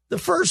 the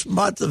first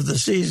month of the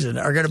season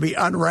are going to be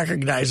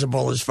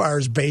unrecognizable as far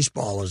as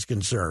baseball is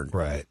concerned.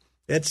 Right.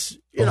 It's,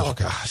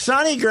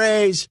 Sonny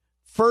Gray's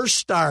first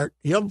start,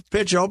 he'll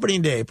pitch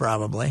opening day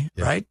probably,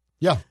 right?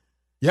 Yeah.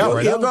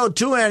 Yeah, he'll go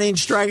 2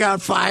 innings, strike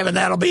out 5, and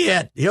that'll be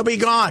it. He'll be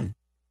gone.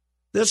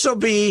 This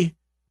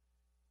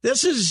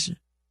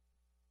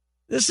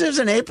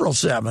isn't April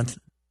 7th.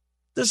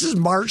 This is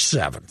March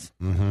 7th.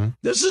 Mm-hmm.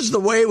 This is the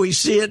way we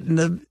see it in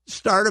the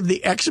start of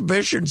the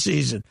exhibition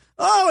season.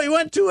 Oh, he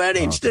went 2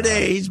 innings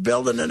today. He's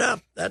building it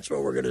up. That's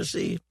what we're going to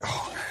see.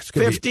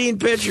 15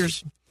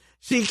 pitchers.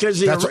 See,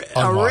 because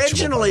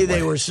originally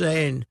they were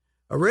saying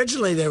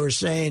Originally, they were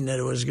saying that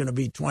it was going to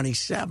be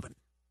 27,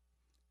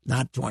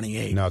 not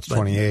 28. No, it's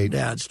 28.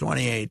 Yeah, it's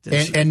 28.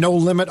 And no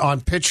limit on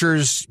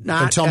pitchers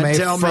until May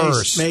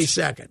 1st. May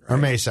 2nd. Right? Or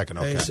May 2nd,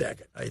 okay. May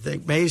 2nd. I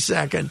think May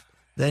 2nd,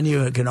 then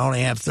you can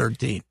only have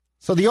 13.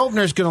 So the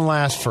opener's going to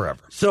last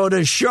forever. So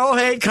does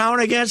Shohei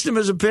count against him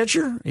as a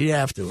pitcher? He'd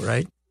have to,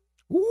 right?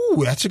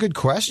 Ooh, that's a good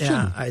question.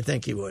 Yeah, I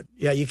think he would.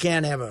 Yeah, you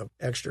can't have an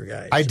extra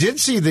guy. I did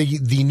see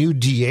the new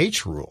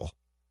DH rule.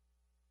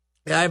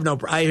 Yeah,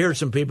 I hear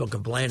some people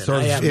complaining. So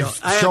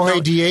if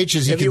Shohei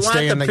DHs, he can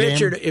stay in the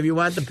game? If you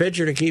want the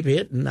pitcher to keep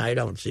hitting, I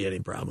don't see any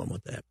problem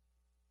with that.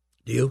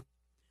 Do you?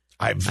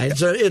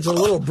 It's a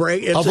little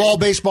break. All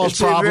baseball's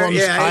problems,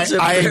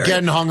 I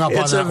again hung up on that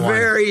one. It's a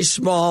very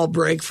small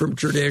break from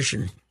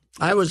tradition.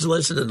 I was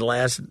listening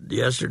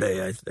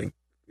yesterday, I think,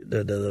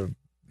 to the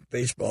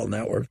Baseball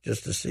Network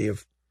just to see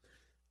if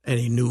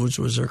any news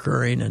was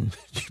occurring. And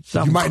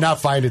you might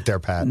not find it there,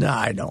 Pat. No,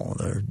 I know.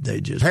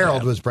 They just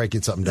Harold was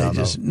breaking something down.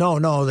 On Sirius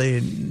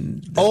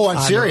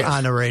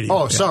on the radio.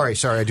 Oh, sorry,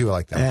 I do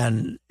like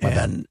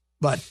that.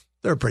 But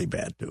they're pretty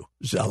bad too.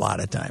 A lot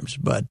of times,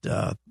 but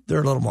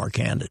they're a little more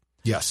candid.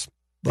 Yes,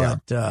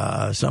 but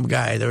some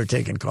guy they were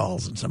taking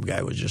calls, and some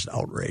guy was just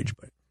outraged.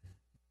 But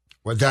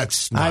well,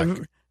 that's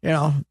not.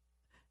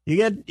 You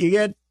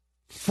get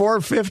 4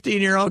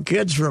 15-year-old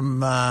kids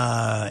from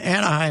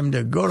Anaheim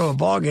to go to a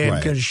ball game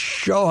because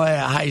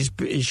Shohei's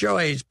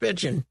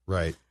pitching.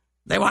 Right.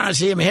 They want to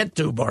see him hit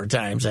 2 more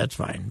times. That's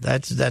fine.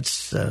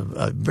 That's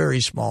a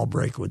very small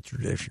break with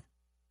tradition.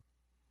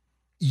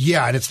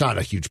 Yeah, and it's not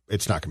going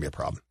to be a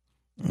problem.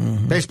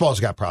 Mm-hmm. Baseball's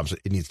got problems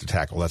it needs to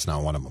tackle. That's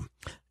not one of them.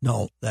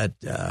 No,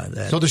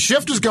 So the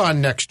shift is gone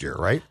next year,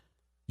 right?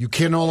 You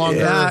can no longer.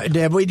 Yeah,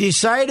 have we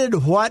decided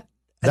what?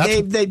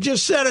 They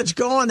just said it's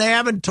going. They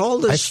haven't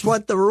told us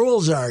what the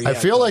rules are yet. I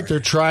feel like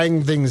they're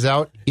trying things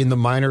out in the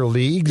minor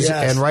leagues,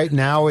 and right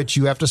now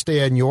you have to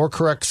stay on your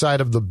correct side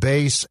of the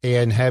base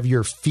and have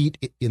your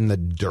feet in the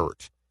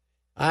dirt.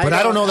 But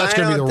I don't know that's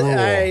going to be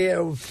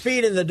the rule.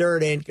 Feet in the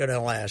dirt ain't going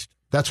to last.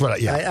 That's what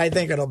I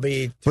think it'll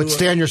be. But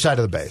stay on your side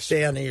of the base.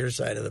 Stay on your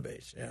side of the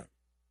base, yeah.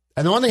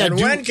 And the one thing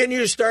when can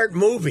you start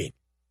moving?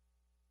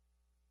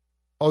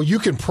 Oh, you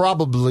can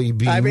probably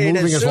be moving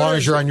as long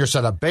as you're on your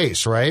side of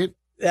base, right?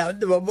 Yeah,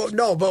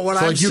 no, but what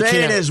I'm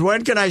saying is,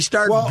 when can I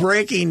start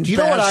breaking? You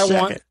know what I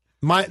want?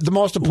 The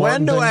most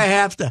important.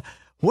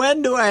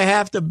 When do I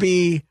have to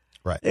be?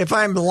 Right. If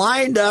I'm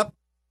lined up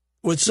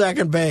with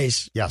second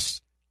base,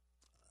 yes.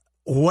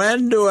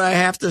 When do I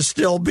have to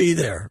still be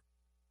there?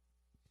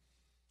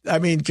 I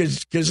mean,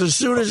 because as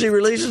soon as he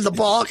releases the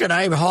ball, can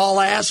I haul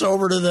ass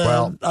over to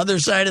the other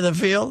side of the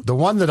field? The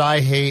one that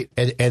I hate,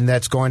 and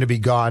that's going to be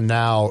gone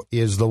now,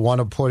 is the one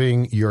of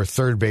putting your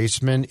third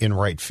baseman in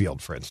right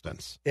field, for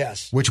instance.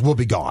 Yes. Which will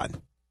be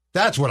gone.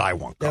 That's what I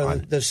want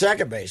gone. The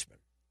second baseman.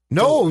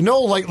 No,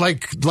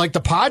 like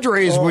the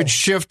Padres would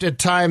shift at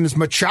times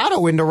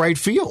Machado into right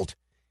field.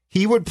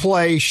 He would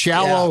play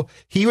shallow. Yeah.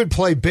 He would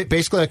play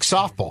basically like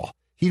softball.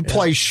 He'd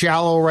play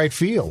shallow right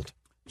field.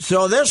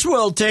 So this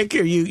will take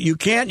you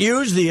can't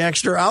use the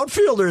extra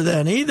outfielder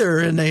then either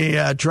in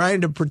the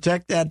trying to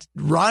protect that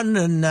run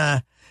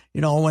and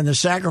when the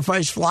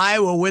sacrifice fly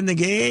will win the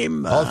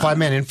game.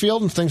 5-man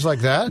infield and things like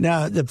that.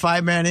 Now the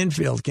 5-man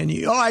infield. Can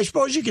you? Oh, I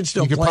suppose you can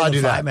still play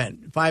the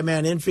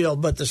 5-man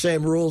infield, but the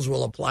same rules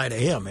will apply to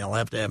him. He'll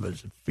have to have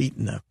his feet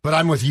in the. But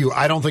I'm with you.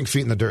 I don't think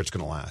feet in the dirt's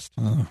going to last.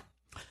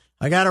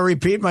 I got to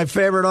repeat my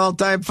favorite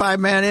all-time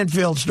 5-man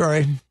infield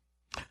story.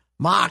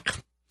 Mock.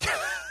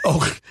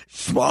 Oh,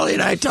 Smalley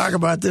and I talk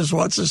about this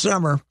once a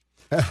summer.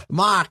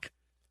 Mock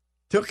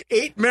took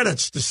 8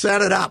 minutes to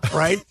set it up,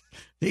 right?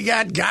 He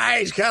got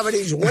guys coming,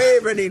 he's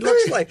waving, he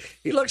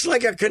looks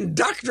like a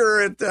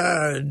conductor at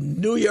the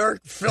New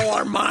York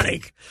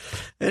Philharmonic.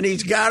 And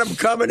he's got them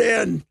coming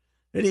in.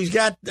 And he's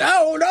got,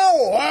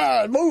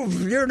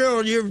 move, you're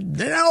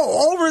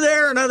over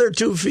there another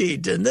 2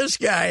 feet. And this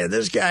guy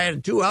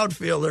and 2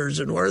 outfielders,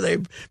 and where they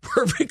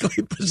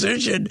perfectly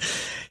positioned.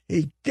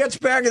 He gets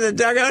back in the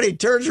dugout, he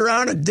turns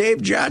around, and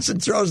Dave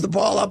Johnson throws the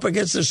ball up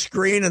against the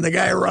screen, and the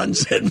guy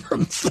runs in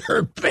from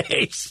third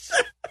base.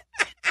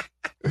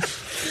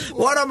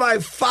 One of my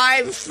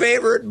 5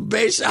 favorite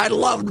I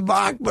loved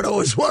Bach, but it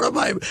was one of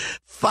my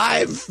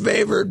 5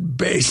 favorite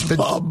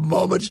baseball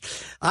moments.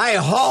 I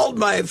hauled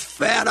my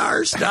fat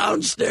arse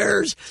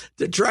downstairs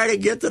to try to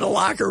get to the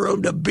locker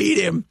room to beat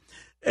him,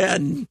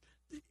 and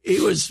he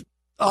was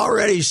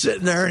already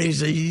sitting there, and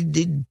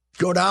he'd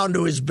go down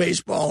to his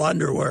baseball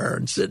underwear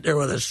and sit there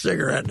with a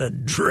cigarette and a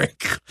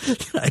drink.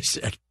 I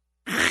said,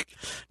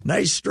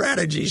 "Nice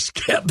strategy,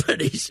 Skip,"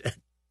 and he said,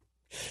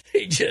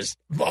 he just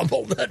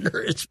mumbled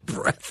under his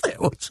breath. It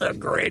was the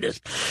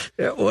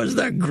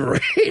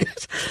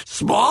greatest.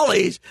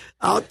 Smalley's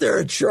out there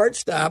at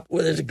shortstop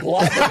with his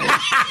glove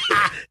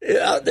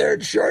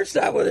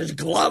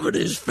in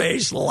his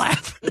face,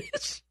 laughing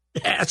his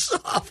ass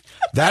off.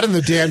 That and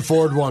the Dan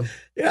Ford one.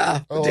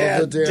 Yeah.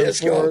 Dan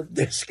Disco.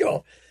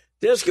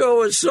 Disco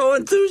was so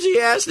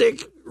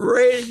enthusiastic,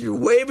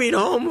 waving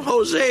home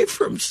Jose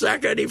from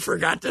second, he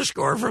forgot to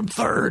score from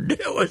third.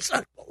 It was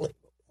unbelievable.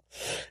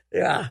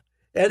 Yeah.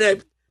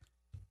 And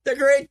the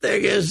great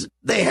thing is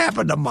they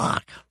happened to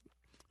Mock,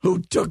 who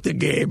took the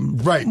game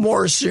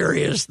more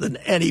serious than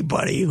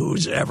anybody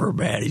who's ever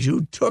managed,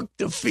 who took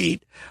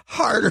defeat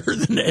harder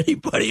than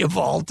anybody of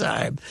all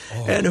time,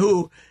 and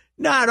who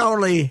not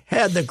only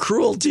had the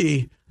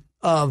cruelty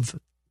of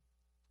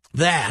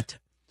that,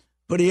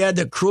 but he had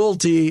the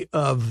cruelty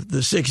of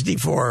the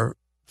 64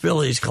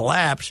 Phillies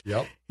collapse.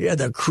 Yep. He had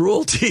the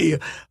cruelty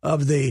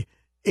of the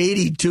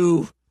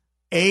 82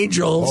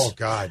 Angels. Oh,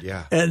 God,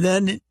 yeah. And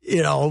then,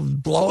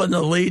 blowing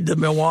the lead to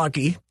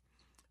Milwaukee.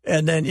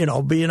 And then,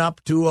 being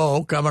up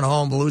 2-0, coming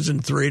home,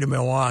 losing 3 to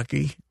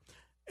Milwaukee.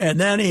 And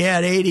then he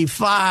had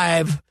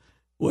 85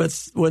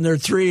 when they're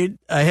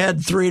ahead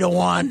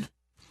 3-1.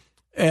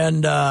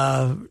 And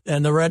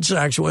the Red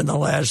Sox win the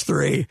last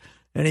 3.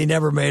 And he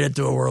never made it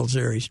to a World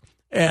Series.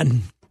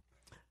 And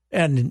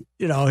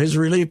his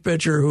relief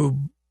pitcher who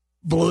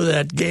blew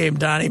that game,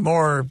 Donnie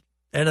Moore,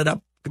 ended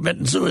up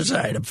committing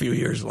suicide a few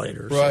years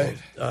later. Right.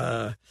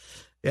 So,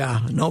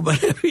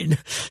 nobody,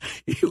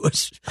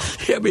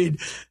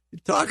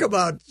 talk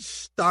about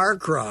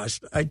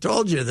star-crossed. I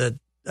told you that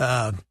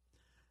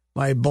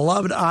my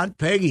beloved Aunt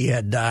Peggy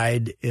had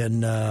died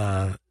in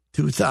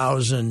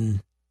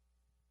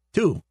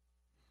 2002.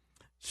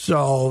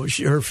 So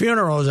her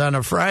funeral was on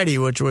a Friday,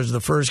 which was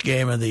the first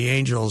game of the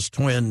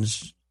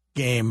Angels-Twins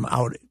game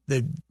out,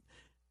 the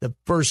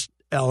first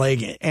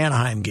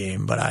Anaheim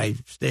game, but I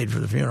stayed for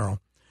the funeral.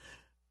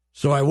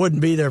 So I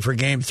wouldn't be there for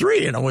Game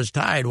 3, and it was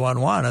tied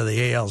 1-1 of the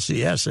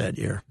ALCS that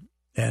year.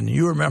 And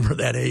you remember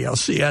that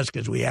ALCS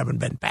because we haven't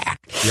been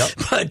back. Yep.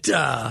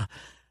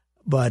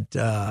 But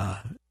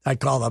I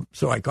called up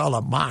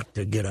Mock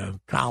to get a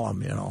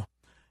column,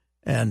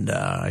 And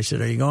I said,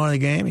 "Are you going to the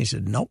game?" He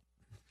said, "Nope.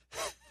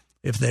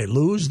 If they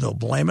lose, they'll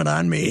blame it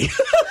on me."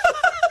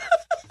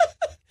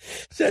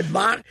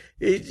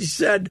 He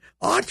said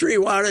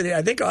Autry wanted it.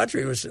 I think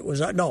Autry was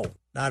no,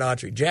 not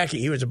Autry. Jackie,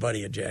 he was a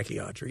buddy of Jackie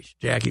Autry's.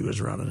 Jackie was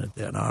running it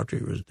then.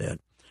 Autry was dead.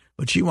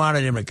 But she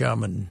wanted him to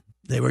come, and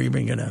they were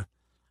even going to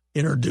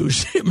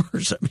introduce him or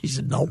something. He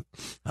said, "Nope,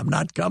 I'm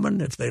not coming.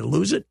 If they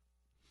lose it,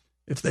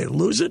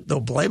 they'll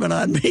blame it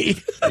on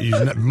me."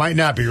 You might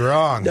not be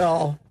wrong.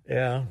 No,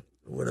 yeah,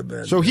 it would have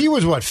been. So he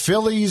was what?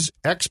 Phillies,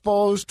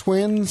 Expos,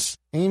 Twins,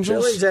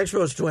 Angels? Phillies,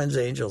 Expos, Twins,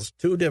 Angels.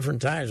 2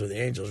 different times with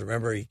the Angels.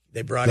 Remember,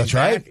 they brought him That's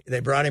back. right. They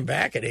brought him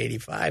back at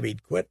 85.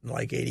 He'd quit in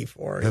like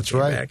 84. That's he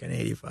came right. Back in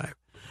 85.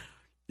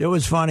 It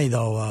was funny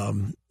though.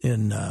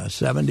 In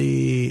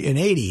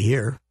 80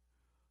 here,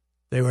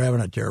 they were having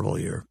a terrible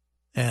year,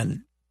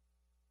 and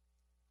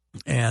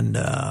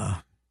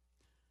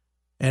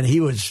he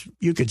was.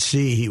 You could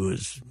see he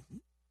was.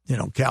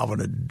 Calvin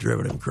had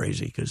driven him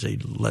crazy because they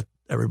let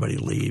everybody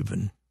leave,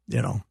 and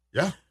Yeah.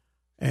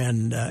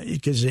 And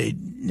because he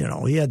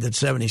had that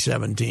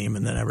 77 team,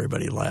 and then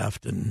everybody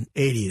left, and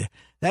 80.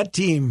 That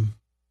team,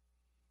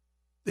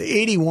 the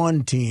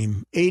 81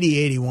 team,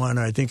 80-81,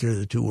 I think are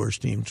the 2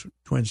 worst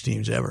Twins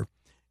teams ever.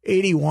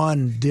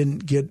 81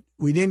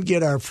 we didn't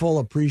get our full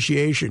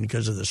appreciation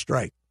because of the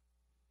strike.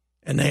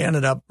 And they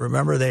ended up,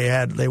 remember,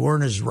 they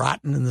weren't as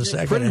rotten in the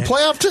second Printing half.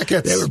 playoff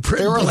tickets. They were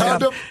allowed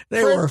to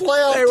print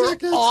playoff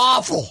tickets.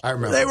 Awful. I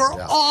remember. They were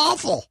yeah.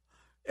 awful.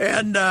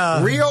 And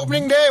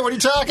reopening day. What are you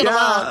talking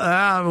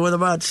about? With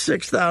about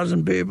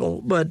 6,000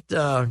 people. But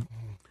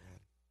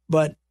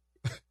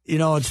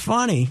it's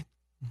funny.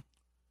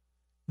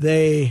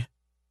 I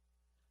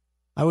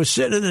was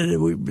sitting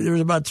there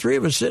was about 3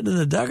 of us sitting in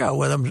the dugout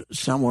with them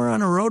somewhere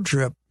on a road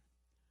trip,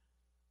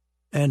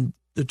 and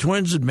the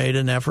Twins had made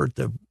an effort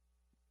to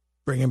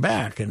bring him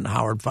back, and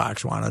Howard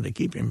Fox wanted to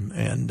keep him,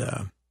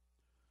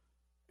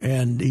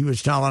 and he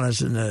was telling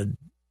us in the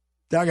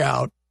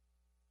dugout,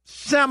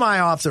 semi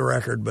off the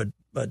record, but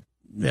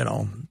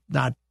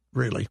not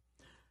really,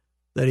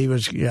 that he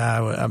was,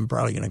 I'm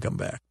probably going to come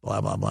back,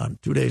 blah, blah, blah.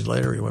 2 days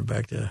later, he went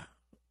back to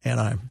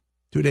Anaheim.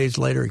 2 days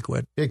later, he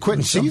quit. He quit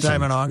in season.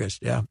 Sometime in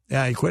August, yeah.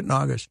 Yeah, he quit in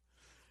August.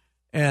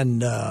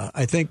 And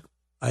I think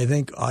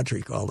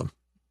Autry called him.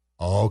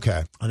 Oh,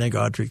 okay. I think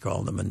Autry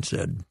called him and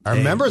said, I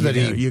remember that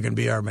you can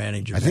be our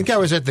manager. I think I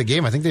was at the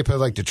game. I think they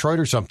played like Detroit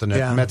or something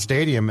at Met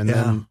Stadium, and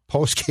then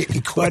post-game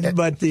he quit.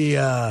 But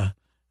I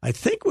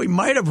think we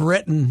might have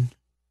written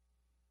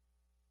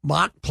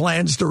Mock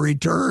plans to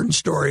return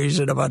stories,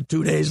 and about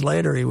 2 days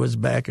later he was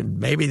back, and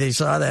maybe they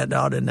saw that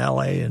out in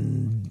L.A.,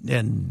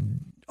 and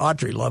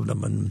Autry loved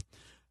him, and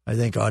I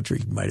think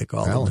Autry might have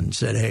called him and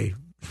said, "Hey,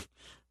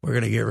 we're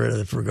going to get rid of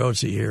the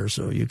Fregosi here,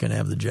 so you can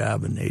have the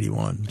job in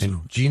 81. So.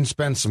 And Gene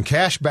spent some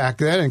cash back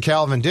then, and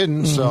Calvin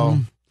didn't, so.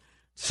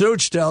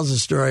 Such tells a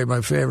story.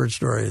 My favorite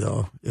story,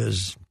 though,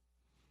 is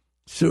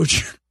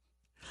Such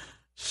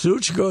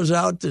goes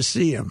out to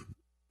see him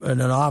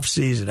in an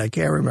off-season. I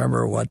can't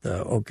remember what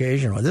the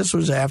occasion was. This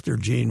was after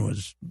Gene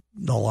was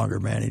no longer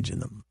managing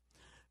them.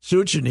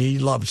 Such, and he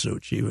loved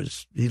Such.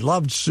 He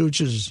loved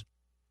Such's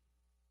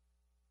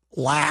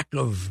lack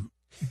of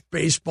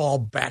baseball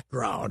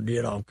background,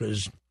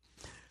 because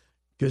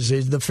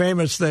the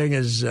famous thing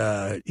is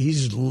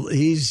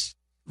he's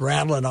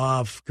rattling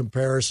off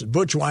comparison.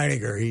 Butch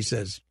Weininger, he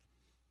says,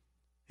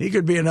 he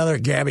could be another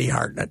Gabby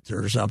Hartnett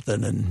or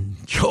something. And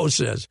Joe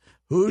says,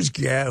 who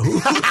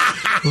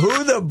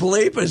the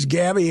bleep is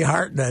Gabby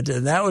Hartnett?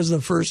 And that was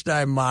the first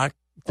time Mock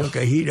took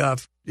a hit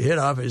off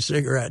his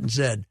cigarette and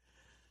said,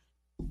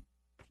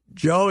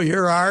 Joe,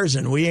 you're ours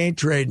and we ain't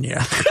trading you.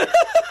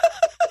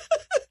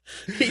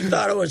 He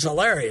thought it was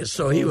hilarious.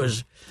 So he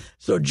was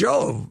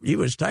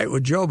tight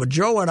with Joe, but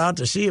Joe went out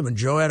to see him, and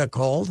Joe had a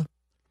cold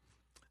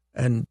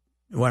and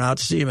went out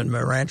to see him in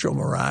Rancho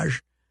Mirage,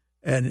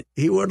 and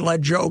he wouldn't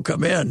let Joe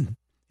come in.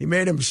 He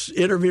made him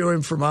interview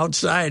him from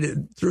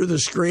outside through the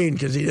screen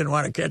because he didn't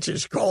want to catch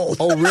his cold.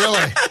 Oh,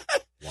 really?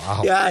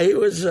 Wow. Yeah, he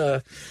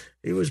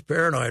was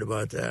paranoid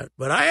about that.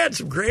 But I had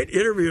some great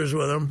interviews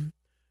with him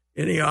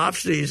in the off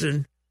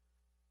season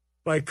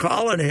by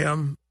calling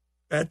him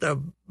at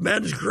the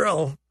Men's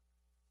Grill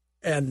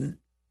and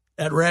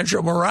at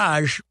Rancho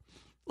Mirage,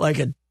 like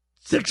at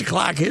 6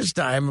 o'clock his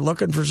time,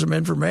 looking for some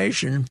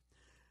information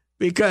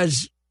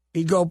because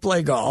he'd go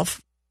play golf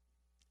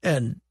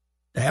and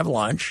have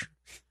lunch,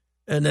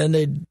 and then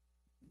they'd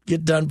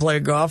get done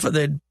playing golf and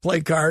they'd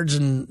play cards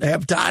and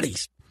have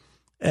toddies.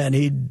 And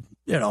you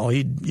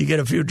get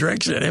a few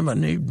drinks in him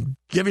and he'd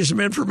give you some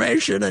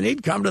information, and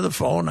he'd come to the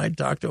phone. I'd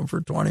talk to him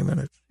for 20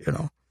 minutes,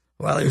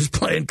 while he was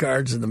playing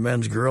cards in the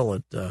Men's Grill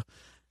at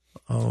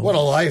what a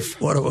life.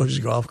 What was his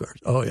golf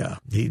cards? Oh, yeah.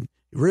 He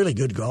really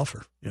good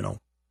golfer,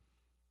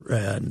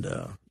 and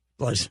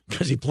plus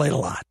because he played a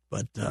lot.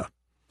 But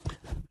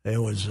it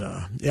was,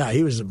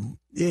 he was.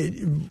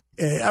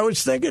 I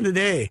was thinking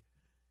today,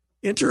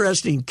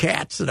 interesting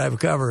cats that I've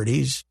covered.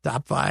 He's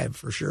top 5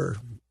 for sure.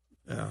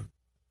 Yeah.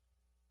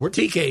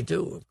 TK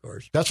too, of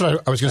course. That's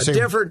what I was going to say.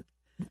 Different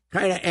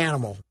kind of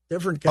animal,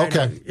 different kind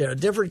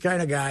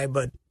of guy,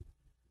 but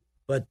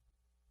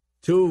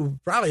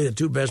probably the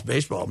 2 best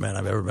baseball men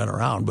I've ever been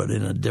around, but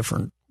in a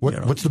different.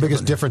 What's the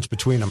biggest difference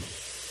between them,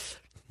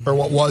 or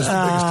what was the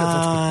biggest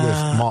difference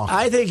with Mock?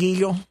 I think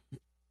Eagle.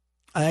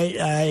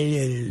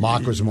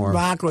 Mock was more.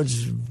 Mock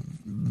was.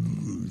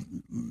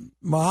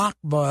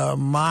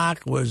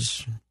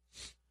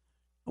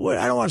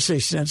 I don't want to say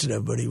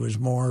sensitive, but he was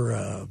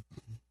more.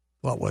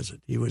 What was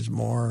it? He was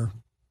more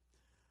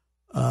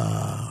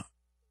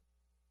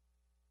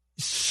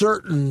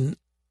certain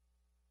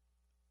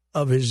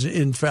of his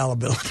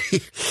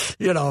infallibility.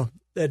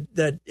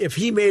 That if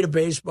he made a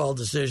baseball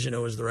decision, it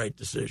was the right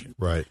decision.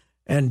 Right.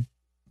 And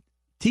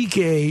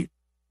TK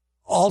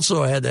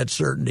also had that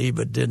certainty,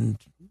 but didn't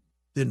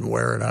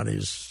wear it on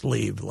his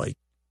sleeve,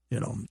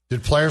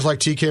 Did players like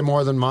TK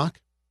more than Mock?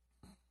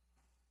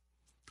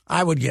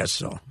 I would guess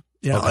so.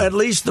 At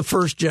least the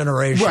first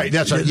generation. Right,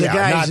 that's right.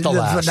 Not the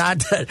last.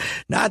 Not Todd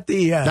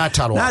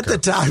Walker. Not the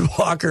Todd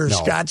Walker, no.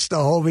 Scott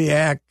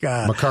Stahoviak,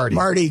 McCarty.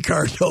 Marty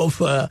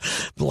Cardova,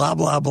 blah,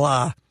 blah,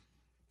 blah.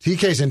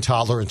 TK's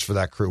intolerance for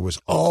that crew was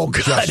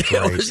just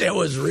great. It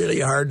was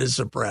really hard to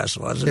suppress,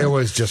 wasn't it? It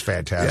was just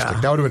fantastic.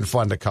 Yeah. That would have been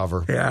fun to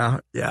cover. Yeah,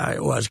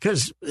 it was.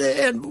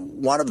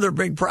 And one of their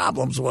big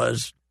problems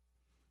was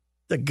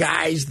the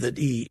guys that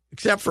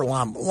except for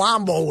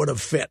Lombo would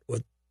have fit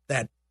with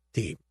that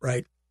team,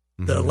 right?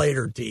 The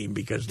later team,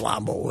 because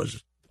Lombo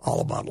was all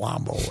about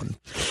Lombo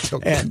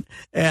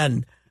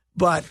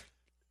but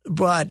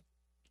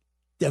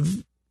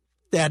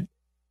that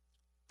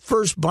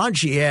first bunch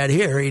he had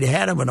here, he'd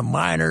had them in the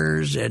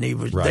minors, and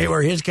they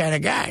were his kind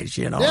of guys,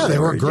 Yeah, they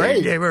were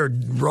great. They were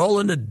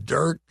rolling the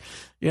dirt,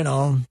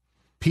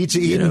 pizza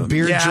eating,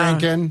 beer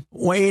drinking.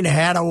 Wayne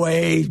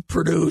Hathaway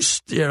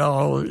produced,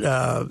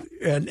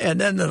 and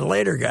then the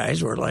later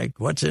guys were like,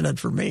 "What's in it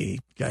for me?"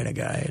 kind of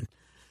guy,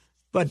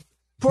 but.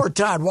 Poor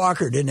Todd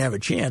Walker didn't have a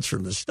chance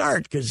from the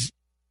start because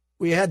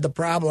we had the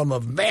problem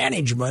of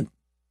management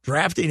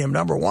drafting him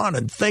number 1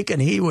 and thinking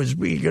he was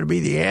going to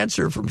be the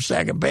answer from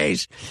second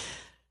base.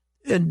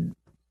 And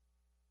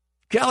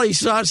Kelly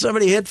saw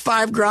somebody hit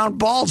 5 ground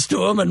balls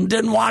to him and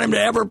didn't want him to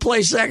ever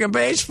play second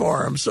base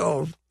for him.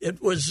 So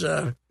it was...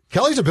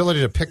 Kelly's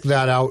ability to pick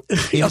that out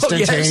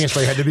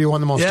instantaneously had to be one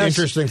of the most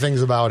interesting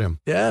things about him.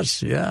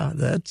 Yes, yeah.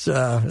 That's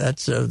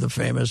the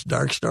famous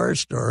Dark Star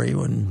story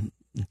when...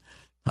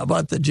 How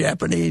about the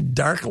Japanese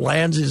Dark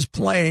lands his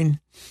plane?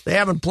 They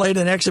haven't played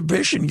an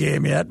exhibition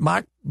game yet.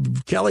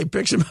 Kelly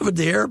picks him up at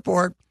the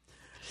airport.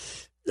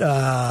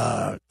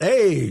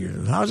 Hey,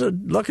 how's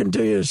it looking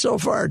to you so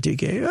far,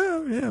 TK?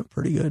 Oh, yeah,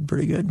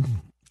 pretty good.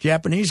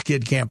 Japanese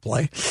kid can't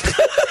play.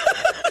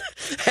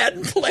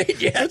 Hadn't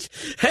played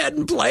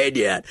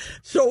yet.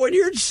 So when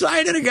you're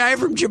signing a guy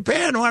from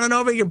Japan, want to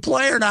know if he can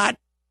play or not,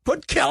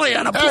 put Kelly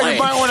on a plane. Hey, you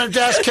might want to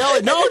ask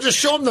Kelly. No, just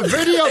show him the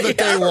video that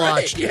they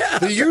watched. Right, yeah.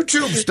 The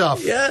YouTube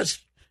stuff. Yes.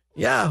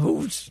 Yeah,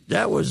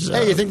 that was...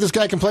 hey, you think this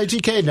guy can play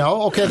TK?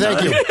 No? Okay,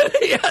 thank you.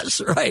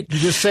 Yes, right. You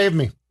just saved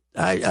me.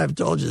 I've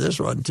told you this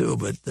one, too,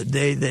 but the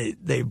day they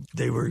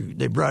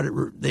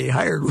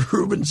hired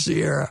Ruben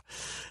Sierra.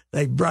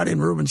 They brought in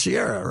Ruben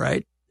Sierra,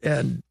 right?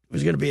 And it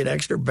was going to be an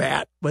extra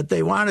bat, but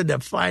they wanted to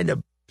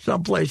find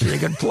someplace where they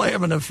could play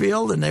him in the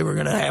field, and they were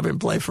going to have him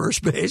play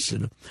first base,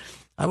 and...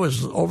 I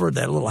was over at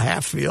that little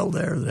half field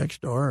there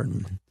next door,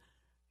 and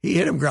he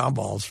hit him ground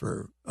balls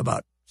for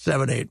about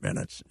 7-8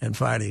 minutes. And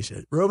finally he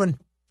said, Ruben,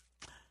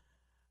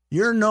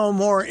 you're no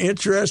more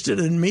interested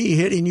in me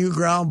hitting you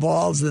ground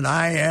balls than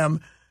I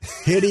am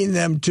hitting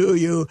them to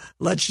you.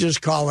 Let's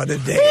just call it a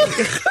day.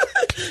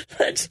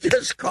 Let's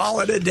just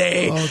call it a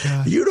day.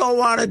 Oh, you don't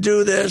want to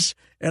do this,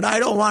 and I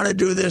don't want to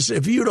do this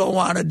if you don't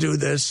want to do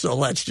this, so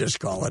let's just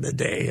call it a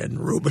day. And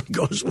Ruben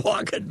goes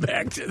walking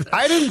back to the...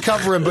 I didn't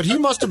cover him, but he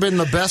must have been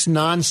the best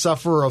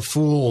non-sufferer of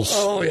fools.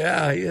 Oh,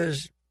 yeah, he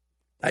is.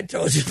 I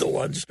told you the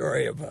one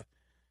story of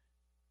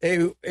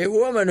a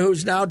woman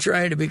who's now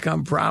trying to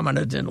become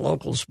prominent in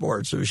local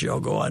sports, who shall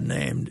go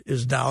unnamed,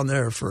 is down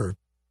there for,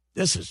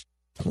 this is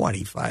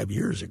 25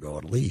 years ago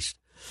at least.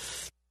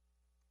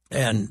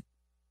 And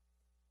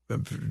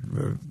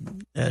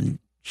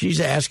she's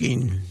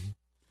asking,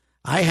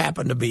 I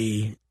happen to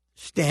be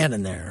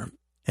standing there,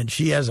 and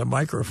she has a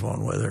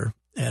microphone with her.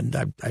 And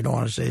I don't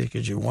want to say it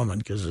because you're a woman,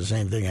 because the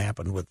same thing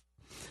happened with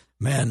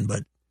men,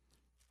 but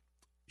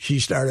she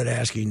started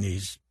asking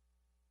these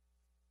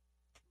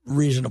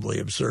reasonably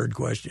absurd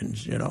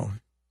questions,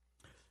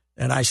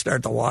 And I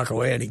start to walk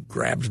away, and he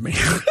grabs me.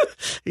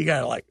 He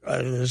got like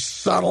a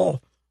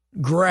subtle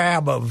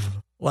grab of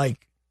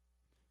like,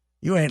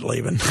 you ain't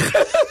leaving.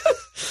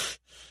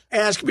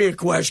 Ask me a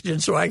question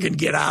so I can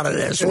get out of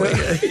this. But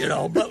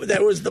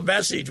that was the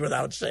message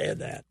without saying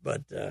that.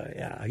 But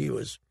yeah,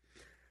 he's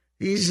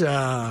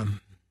a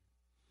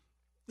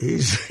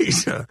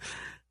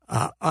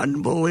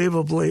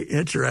unbelievably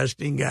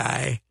interesting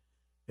guy.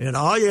 And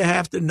all you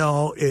have to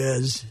know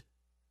is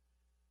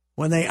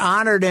when they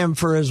honored him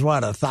for his,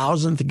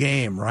 1,000th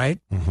game, right?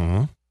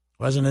 Mm-hmm.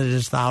 Wasn't it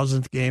his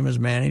 1,000th game as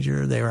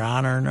manager? They were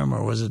honoring him,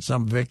 or was it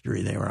some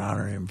victory they were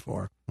honoring him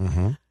for?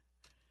 Mm-hmm.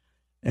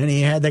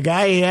 And the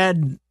guy he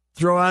had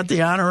throw out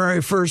the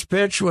honorary first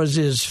pitch was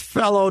his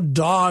fellow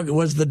dog,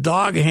 was the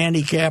dog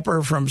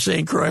handicapper from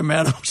St. Croix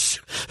Meadows,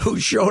 who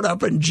showed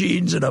up in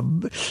jeans and a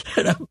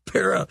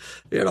pair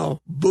of,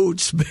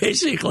 boots,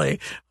 basically.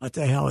 What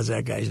the hell is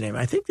that guy's name?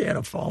 I think they had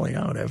a falling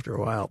out after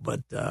a while,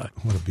 but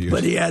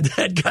he had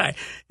that guy,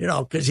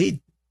 because he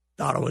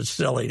thought it was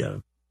silly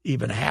to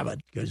even have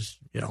it, because,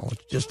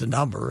 it's just a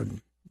number,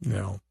 and,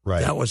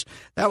 right.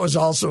 That was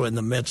also in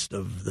the midst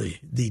of the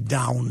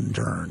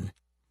downturn.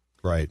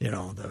 Right.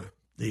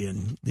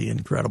 The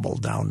incredible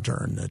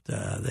downturn that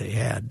they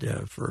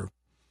had for,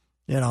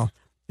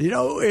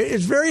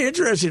 it's very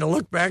interesting to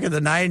look back at the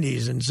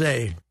 90s and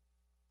say,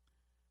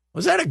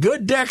 was that a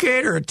good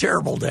decade or a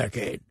terrible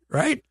decade,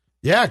 right?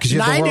 Yeah, because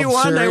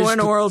 91 they won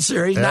the World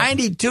Series. Yeah.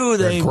 92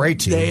 they a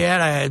great team. They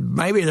had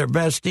maybe their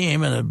best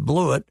team and it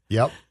blew it.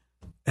 Yep.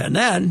 And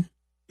then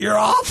you're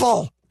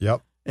awful.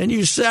 Yep. And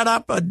you set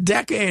up a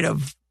decade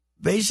of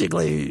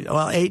basically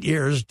 8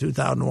 years.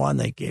 2001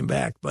 they came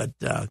back, but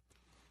and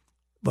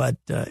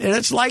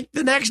it's like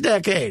the next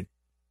decade.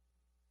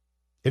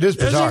 It is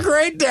bizarre. It's a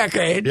great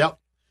decade. Yep.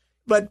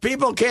 But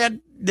people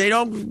they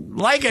don't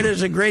like it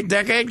as a great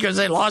decade because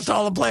they lost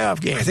all the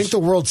playoff games. I think the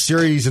World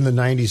Series in the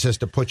 90s has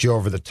to put you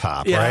over the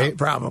top, right?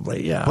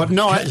 Probably, yeah. But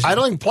no, I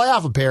don't think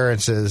playoff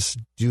appearances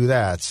do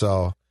that,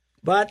 so.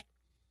 But,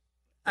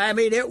 I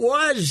mean, it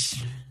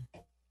was,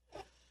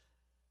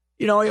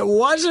 it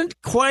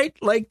wasn't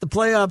quite like the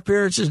playoff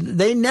appearances.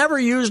 They never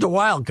used a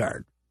wild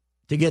card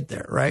to get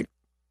there, right?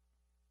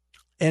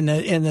 In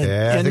the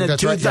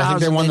 2000s, right.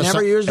 they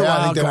never used a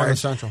wild card.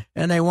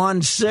 And they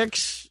won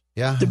 6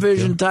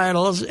 division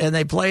titles, and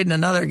they played in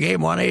another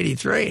game,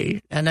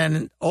 183. And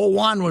then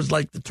 01 was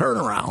like the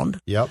turnaround.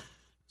 Yep.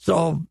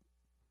 So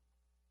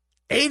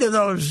 9 of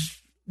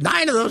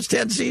those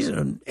 10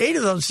 seasons, 8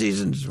 of those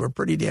seasons were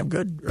pretty damn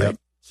good, right? Yep.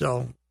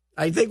 So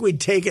I think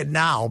we'd take it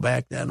now.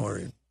 Back then,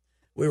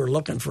 we were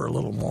looking for a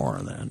little more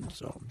then.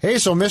 So hey,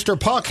 so Mr.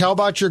 Puck, how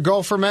about your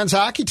Gopher men's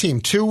hockey team?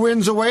 2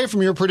 wins away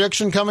from your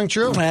prediction coming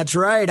true. That's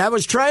right. I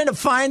was trying to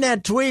find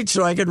that tweet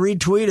so I could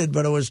retweet it,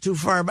 but it was too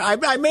far.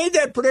 I made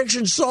that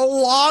prediction so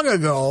long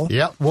ago.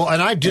 Yep. Well,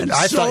 and I did.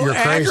 I thought you were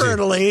crazy.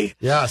 Accurately.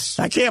 Yes.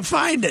 I can't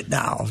find it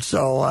now.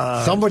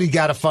 So somebody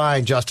got to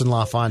find Justin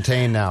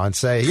LaFontaine now and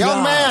say,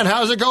 "Young man,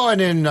 how's it going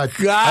in I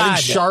think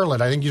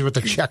Charlotte? I think he's with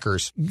the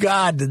Checkers."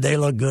 God, did they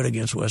look good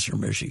against Western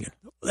Michigan?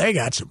 They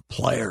got some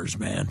players,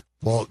 man.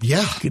 Well,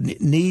 yeah.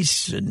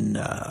 Nice and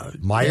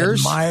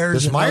Myers.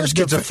 This Myers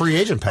kid's a free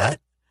agent, Pat.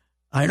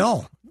 I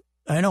know.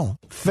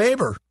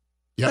 Faber.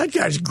 Yep. That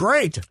guy's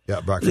great.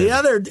 Yeah, Brock the Faber.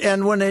 other,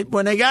 and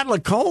when they got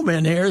Lacombe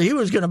in here, he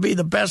was going to be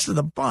the best of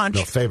the bunch.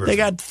 No, Faber. They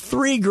got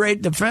 3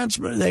 great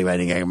defensemen. They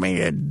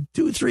had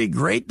 2-3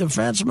 great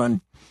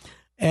defensemen,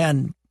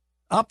 and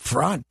up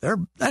front,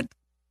 that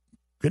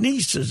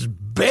Knies is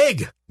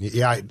big.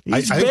 Yeah, I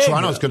think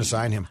Toronto's going to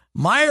sign him.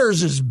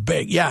 Myers is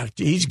big. Yeah,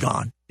 he's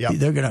gone. Yep.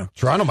 They're going to.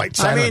 Toronto might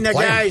sign him. The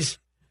guys,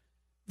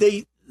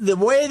 the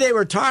way they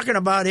were talking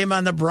about him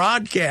on the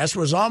broadcast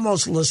was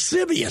almost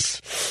lascivious.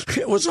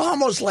 It was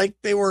almost like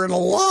they were in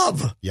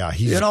love. Yeah,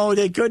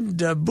 they couldn't.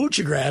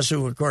 Buccigross,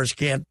 who of course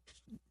can't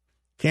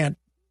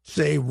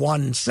say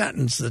one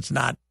sentence that's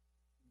not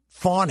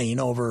fawning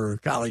over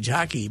college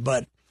hockey,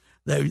 but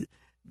the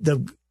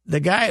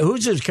guy,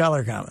 who's his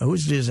color comment?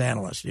 Who's his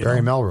analyst?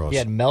 Barry Melrose. He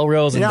had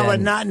Melrose, and but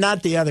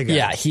not the other guy.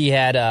 Yeah, he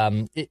had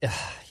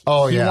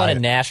Oh, he yeah. won a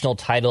national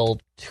title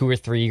 2 or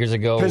 3 years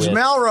ago. Because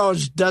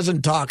Melrose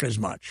doesn't talk as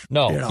much.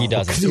 No, you know, he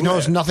doesn't. Because he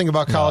knows nothing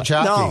about college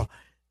hockey. No,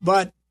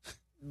 but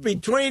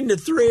between the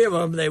three of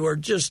them, they were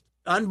just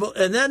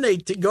unbelievable. And then they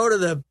go to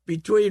the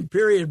between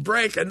period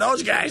break, and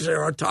those guys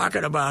are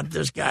talking about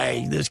this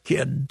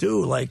kid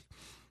too. Like,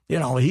 you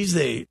know, he's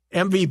the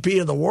MVP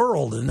of the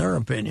world in their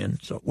opinion.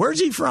 So where's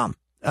he from?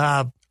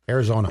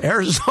 Arizona.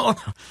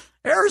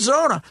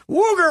 Wooger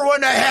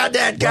wouldn't have had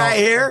that guy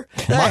here.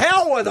 The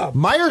hell with him.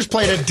 Myers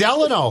played at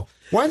Delano.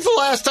 When's the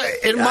last time?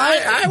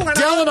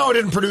 Delano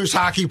didn't produce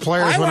hockey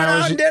players when I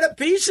was. and did a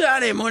piece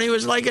on him when he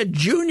was like a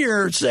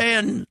junior,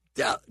 saying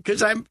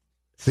because I'm.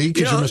 See,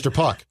 because you're Mr.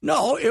 Puck.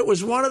 No, it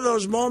was one of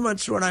those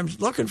moments when I'm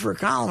looking for a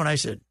column, and I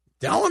said,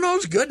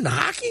 "Delano's good in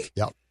hockey."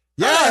 Yep.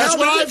 Yeah, that's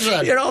what I've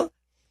said. You know,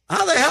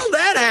 how the hell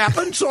that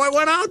happened? So I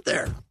went out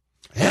there,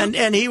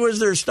 and he was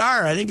their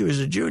star. I think he was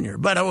a junior,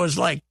 but it was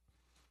like,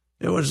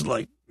 you know,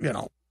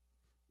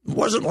 it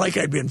wasn't like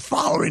I'd been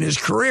following his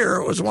career.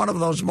 It was one of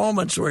those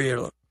moments where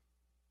you're,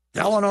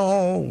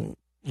 Delano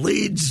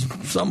leads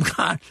some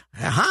kind.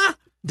 Huh?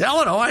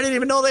 Delano, I didn't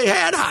even know they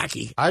had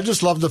hockey. I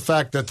just love the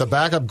fact that the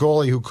backup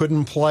goalie who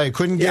couldn't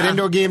get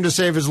into a game to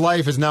save his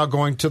life is now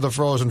going to the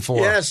Frozen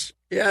Four. Yes.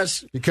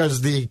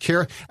 Because the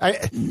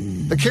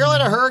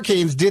Carolina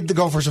Hurricanes did the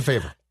Gophers a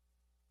favor.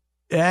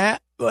 Yeah,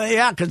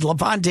 because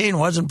LaFontaine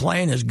wasn't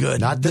playing as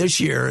good this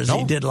year as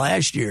he did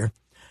last year.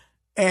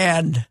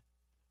 And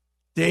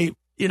they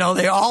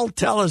all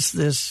tell us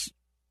this,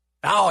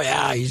 oh,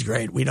 yeah, he's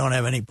great. We don't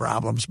have any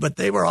problems. But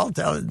they were all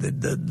telling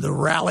the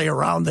rally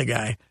around the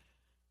guy.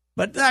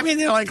 But, I mean,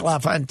 they're like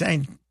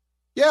LaFontaine.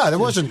 Yeah, there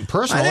wasn't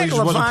personal. I think he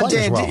just wasn't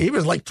playing as well. He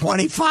was like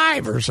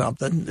 25 or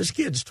something. This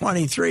kid's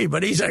 23,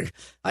 but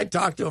I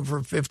talked to him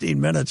for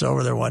 15 minutes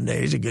over there one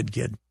day. He's a good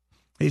kid.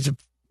 He's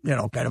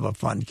kind of a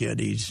fun kid.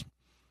 He's,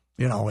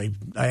 I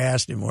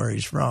asked him where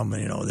he's from,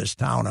 this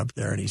town up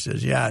there, and he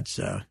says, yeah,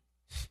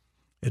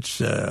 it's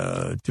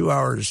 2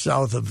 hours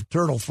south of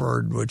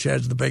Turtleford, which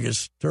has the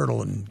biggest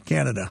turtle in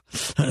Canada,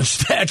 and a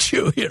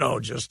statue,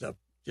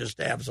 just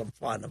to have some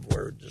fun of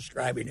we're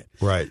describing it.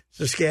 Right.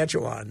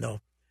 Saskatchewan, though.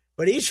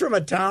 But he's from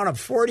a town of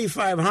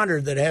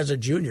 4,500 that has a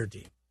junior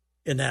team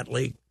in that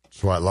league.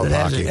 That's why I love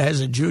hockey. Has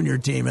a junior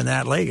team in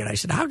that league. And I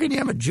said, how can you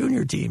have a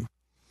junior team?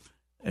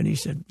 And he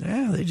said,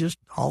 yeah, they just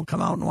all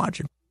come out and watch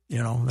it.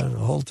 The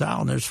whole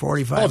town, there's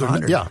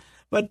 4,500. Yeah.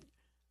 But,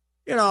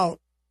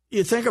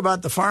 you think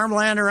about the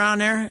farmland around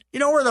there. You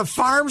know where the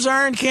farms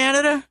are in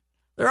Canada?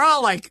 They're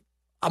all like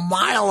a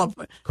mile up.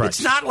 Correct.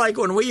 It's not like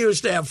when we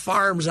used to have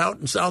farms out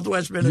in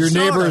southwest Minnesota.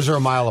 Your neighbors are a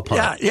mile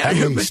apart. Yeah,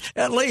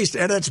 at least.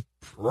 And it's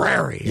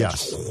prairie.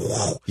 Yes.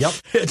 Yep.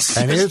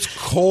 It's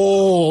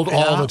cold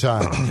all the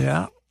time.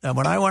 Yeah. And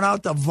when I went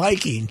out to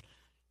Viking,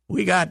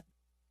 we got,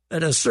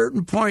 at a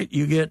certain point,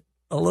 you get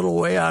a little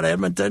way out of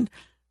Edmonton,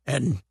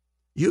 and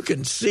you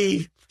can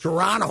see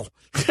Toronto.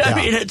 I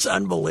mean, it's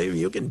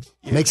unbelievable.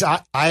 Makes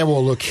Iowa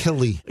look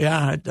hilly.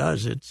 Yeah, it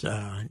does.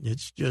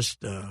 It's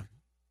just,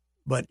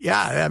 but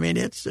yeah, I mean,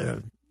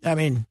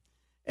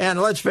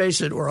 and let's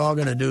face it, we're all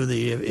going to do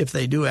if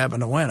they do happen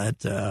to win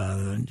it,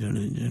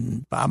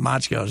 and Bob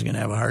Motzko is going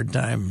to have a hard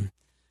time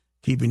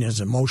keeping his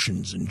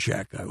emotions in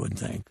check, I would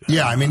think.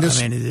 Yeah, I mean,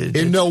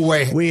 in no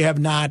way. We have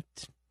not,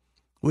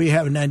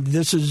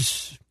 this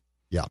is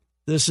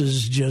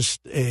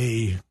just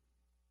a,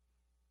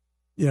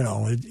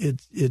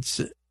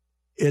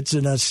 it's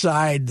an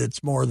aside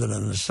that's more than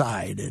an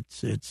aside.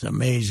 It's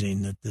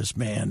amazing that this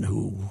man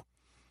who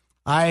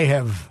I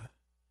have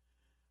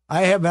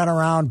been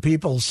around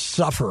people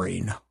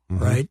suffering, mm-hmm.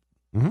 right?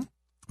 Mm-hmm.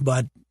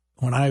 But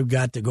when I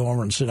got to go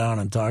over and sit down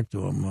and talk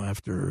to him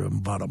after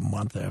about a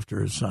month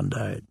after his son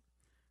died,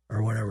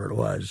 or whatever it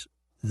was,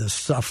 the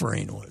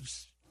suffering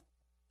was,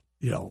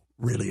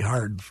 really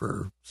hard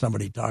for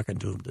somebody talking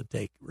to him to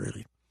take,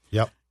 really.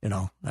 Yep.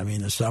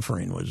 The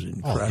suffering was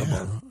incredible.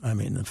 Oh, yeah. I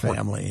mean, the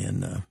family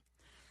and the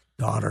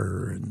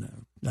daughter,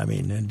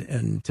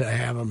 and to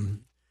have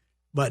him,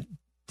 but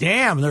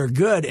damn, they're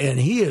good, and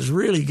he has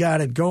really got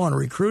it going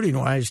recruiting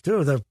wise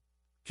too. The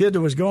kid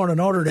that was going to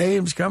Notre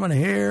Dame's coming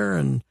here,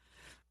 and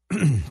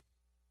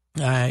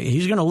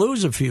he's going to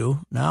lose a few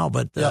now,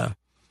 but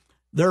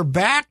they're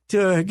back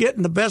to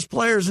getting the best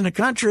players in the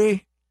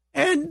country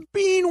and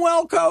being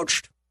well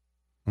coached.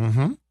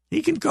 Mm-hmm.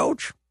 He can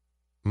coach.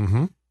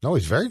 Mm-hmm. No,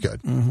 he's very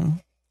good. Mm-hmm.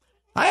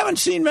 I haven't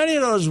seen many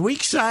of those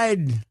weak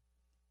side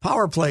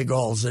power play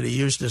goals that he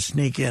used to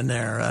sneak in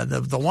there.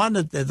 The one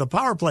that the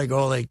power play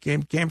goal they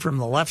came from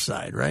the left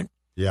side, right?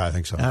 Yeah, I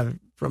think so.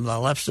 From the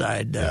left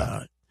side.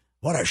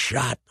 What a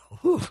shot!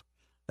 Whew.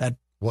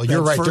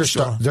 You're right.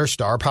 Their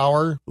star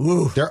power,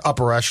 their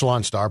upper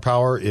echelon star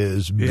power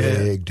is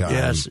big time.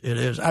 Yes, it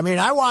is. I mean,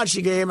 I watched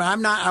the game.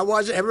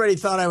 Everybody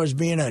thought I was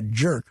being a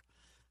jerk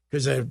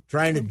because I'm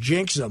trying to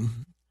jinx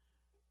them,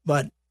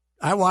 but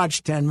I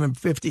watched 10,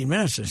 15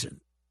 minutes,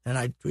 and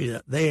I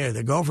tweeted,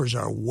 the Gophers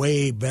are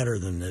way better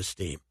than this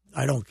team.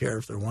 I don't care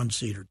if they're 1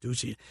 seed or 2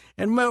 seed.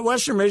 And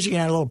Western Michigan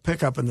had a little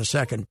pickup in the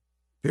second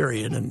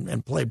period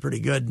and played pretty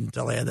good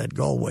until they had that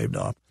goal waved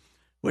off.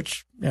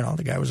 which,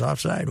 the guy was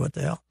offside. What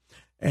the hell?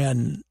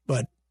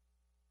 But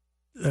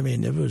I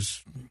mean, it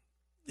was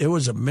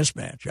a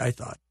mismatch, I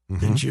thought.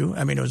 Didn't you?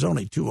 I mean, it was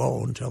only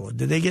 2-0 until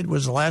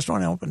was the last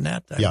one open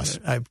net? Yes.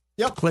 I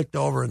clicked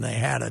over and they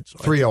had it. So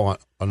 3-0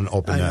 on an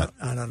open net.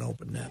 On an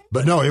open net.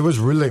 But no, it was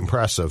really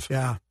impressive.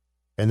 Yeah.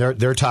 And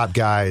their top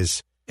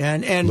guys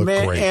and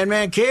great. And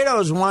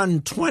Mankato's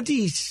won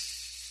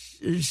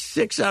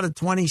 26 out of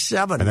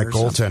 27. And that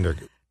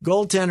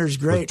goaltender's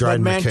great. But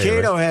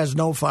Mankato has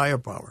no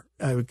firepower.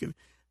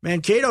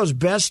 Mankato's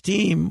best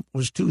team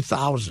was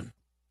 2000,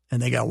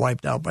 and they got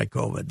wiped out by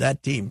COVID.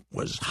 That team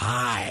was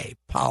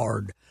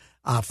high-powered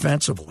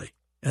offensively,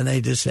 and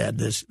they just had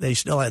this. They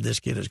still had this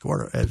kid as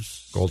goal. Yeah,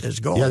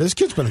 this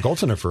kid's been a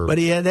goaltender for. But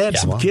they had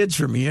some kids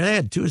from. They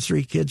had 2 or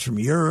 3 kids from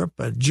Europe.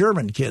 A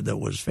German kid that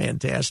was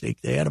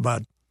fantastic. They had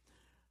about.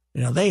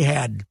 They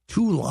had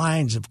 2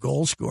 lines of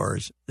goal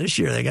scorers. This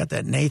year they got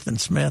that Nathan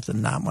Smith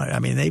and not much. I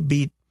mean, they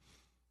beat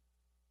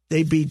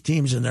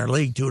teams in their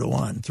league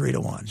 2-1,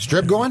 3-1.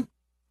 Strip going?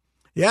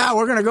 Yeah,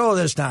 we're going to go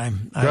this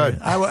time.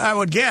 Good. I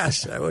would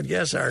guess.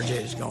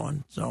 RJ's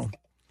going. So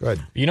good.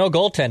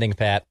 Goaltending,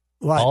 Pat.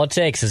 What? All it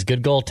takes is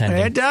good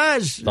goaltending. It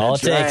does. That's all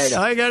it takes. Right.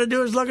 All you got to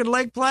do is look at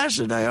Lake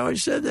Placid. I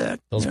always said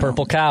that. Those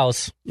purple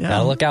cows. Yeah. Got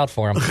to look out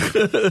for them.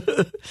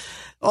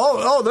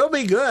 They'll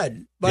be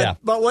good. But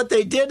what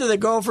they did to the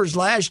Gophers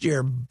last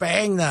year,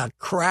 bang the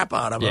crap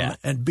out of them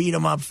and beat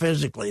them up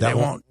physically. That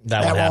won't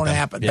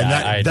happen.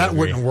 Yeah, and that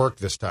wouldn't work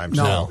this time.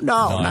 No,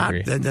 not.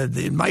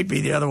 It might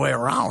be the other way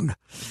around.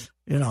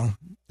 It'll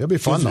be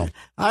fun though.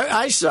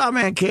 I saw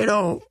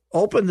Mankato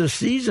open the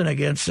season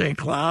against St.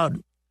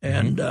 Cloud,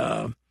 and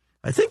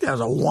I think that was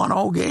a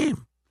 1-0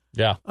 game.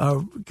 Yeah,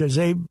 because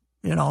they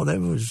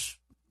was,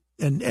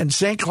 and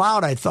St.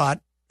 Cloud I thought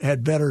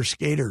had better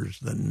skaters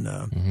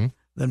than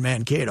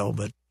Mankato,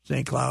 but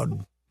St.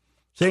 Cloud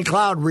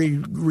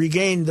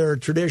regained their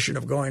tradition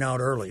of going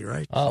out early,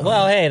 right?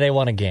 Well, hey, they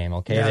won a game.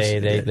 Okay,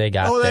 yes, they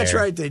got. Oh, that's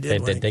right, they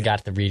did. They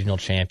got the regional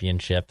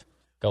championship.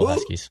 Go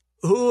Huskies.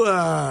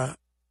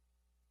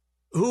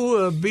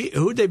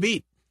 Who'd they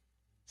beat?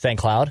 St.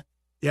 Cloud.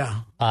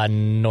 Yeah.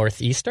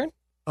 Northeastern.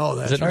 Oh,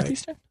 that's right. Is it right.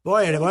 Northeastern?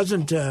 Boy, it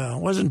wasn't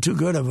too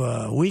good of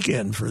a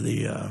weekend for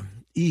the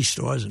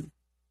East, was it?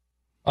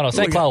 Oh, no,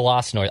 St. Cloud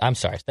lost North. I'm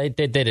sorry. They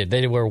did.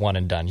 They were one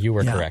and done. You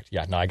were correct.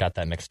 Yeah, no, I got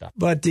that mixed up.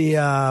 But we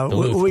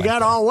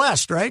got all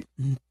West, right?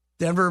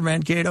 Denver,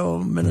 Mankato,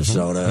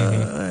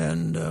 Minnesota,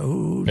 and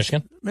who?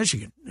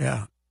 Michigan,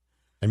 yeah.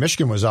 And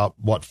Michigan was up,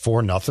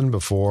 4-0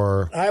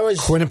 before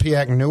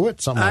Quinnipiac knew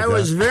it? Something like that. I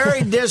was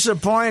very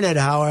disappointed,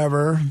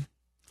 however,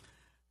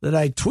 that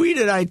I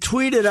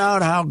tweeted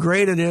out how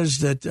great it is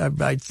that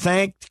I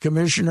thanked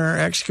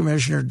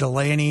ex-Commissioner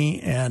Delaney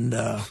and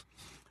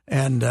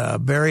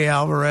Barry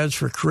Alvarez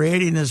for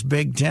creating this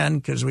Big Ten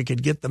because we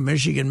could get the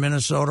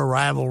Michigan-Minnesota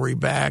rivalry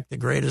back, the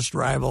greatest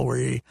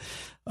rivalry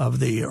of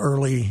the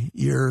early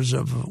years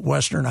of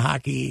Western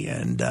hockey.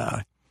 And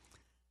I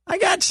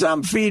got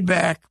some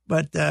feedback,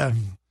 but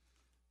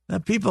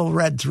people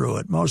read through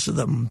it. Most of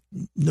them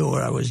knew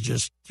I was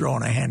just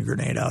throwing a hand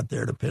grenade out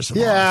there to piss them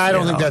off. Yeah, I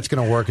don't think that's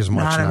going to work as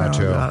much now,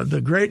 too.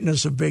 The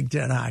greatness of Big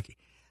Ten hockey.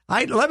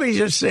 Let me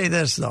just say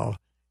this, though.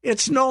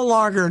 It's no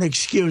longer an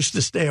excuse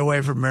to stay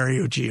away from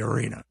Mariucci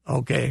Arena,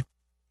 okay?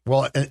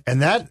 Well,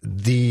 and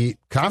the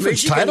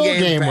conference Michigan title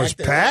game was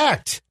there.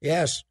 packed.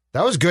 Yes.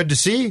 That was good to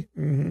see.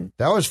 Mm-hmm.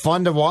 That was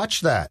fun to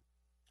watch that.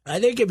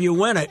 I think if you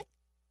win it,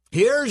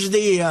 here's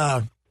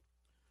the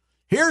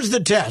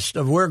test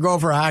of where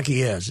Gopher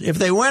hockey is. If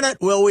they win it,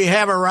 will we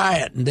have a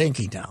riot in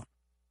Dinkytown?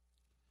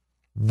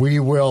 We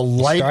will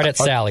start at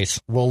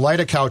Sally's. We'll light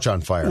a couch on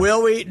fire.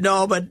 Will we?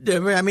 No, but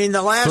I mean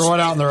the last throw it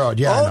out in the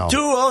road. Yeah,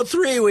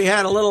 02-03, we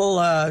had a little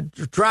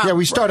drop. Yeah,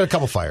 we started a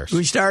couple fires.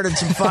 We started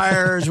some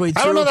fires. I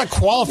don't know that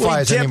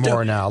qualifies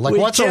anymore now. Like,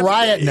 what's a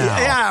riot now?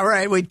 Yeah,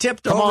 right. We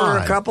tipped over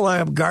a couple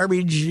of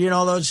garbage.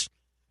 Those,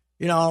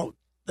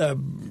 the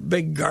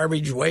big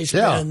garbage waste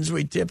bins.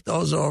 We tipped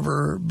those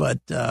over, but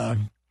I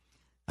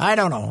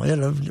don't know.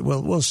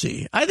 We'll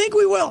see. I think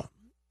we will.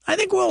 I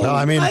think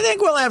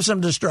we'll have some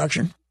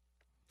destruction.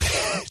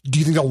 Do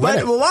you think they'll win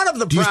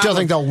it? Do you still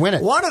think they'll win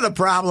it? One of the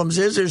problems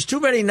is there's too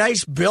many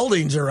nice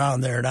buildings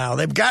around there now.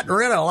 They've gotten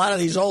rid of a lot of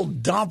these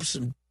old dumps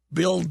and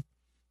build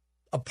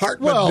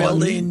apartment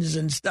buildings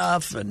and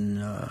stuff.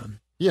 And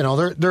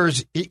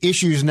there's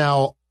issues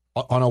now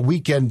on a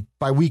weekend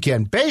by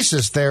weekend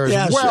basis there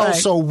as well. Right.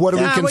 So what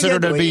do we consider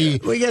to be?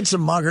 We get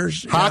some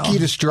muggers, hockey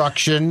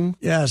destruction.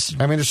 Yes,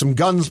 I mean there's some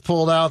guns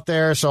pulled out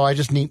there. So I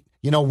just need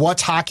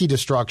what's hockey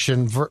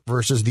destruction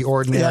versus the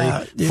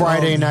ordinary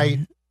Friday night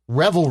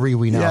revelry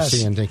we now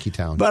see in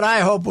Dinkytown. But I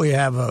hope we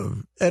have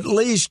at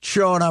least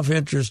show enough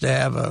interest to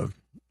have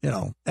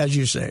as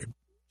you say,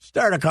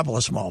 start a couple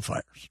of small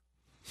fires.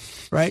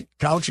 Right?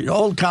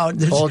 Old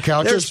couches.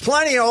 There's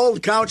plenty of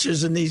old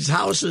couches in these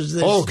houses.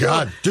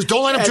 God. Just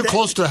don't let them too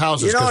close to the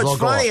houses. It's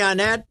funny on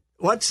that.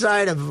 What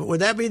side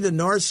would that be the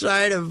north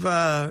side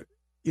of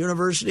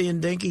University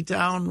in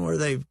Dinkytown where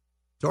they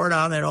tore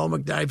down that old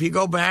McDonald's? If you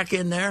go back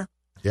in there.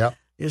 Yep.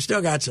 You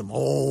still got some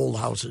old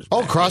houses.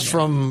 Oh, across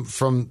from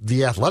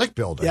the athletic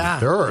building.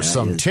 Yeah. There are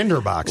some tinder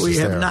boxes We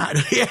have there.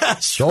 not.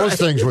 Yes. Those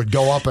things would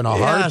go up in a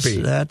heartbeat.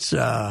 Yes,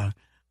 that's,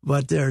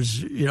 but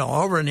there's,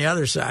 over on the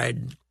other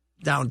side,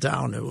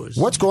 downtown, it was.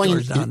 What's going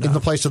doors down, in the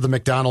place of the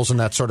McDonald's and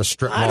that sort of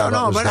strip mall? I don't that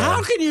know, was but there?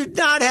 how can you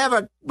not have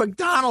a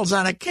McDonald's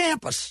on a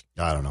campus?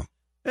 I don't know.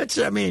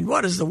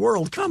 What does the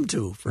world come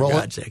to, for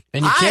God's sake?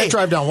 And you can't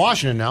drive down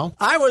Washington now.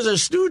 I was a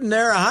student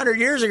there 100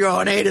 years ago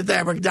and ate at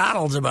that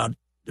McDonald's about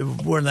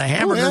when the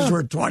hamburgers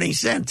were 20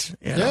 cents.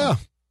 Yeah.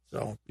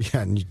 So.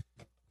 Yeah, and you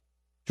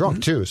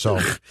drunk too, so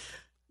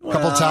a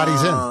couple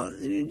toddies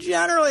in.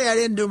 Generally, I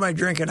didn't do my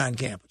drinking on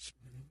campus.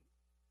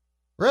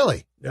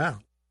 Really? Yeah.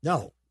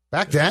 No.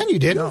 Back then you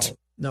didn't?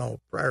 No,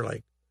 prior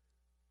like.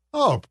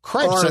 Oh,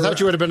 cripes. I thought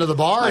you would have been to the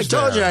bars. I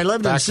told you I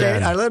lived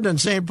in then.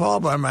 St.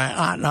 Paul by my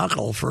aunt and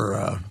uncle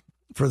for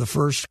the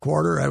first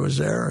quarter I was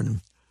there,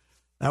 and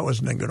that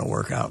wasn't going to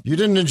work out. You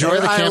didn't enjoy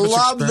the campus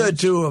I loved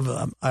experience?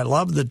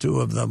 the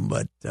two of them,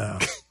 but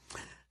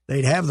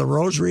they'd have the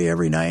rosary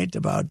every night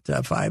about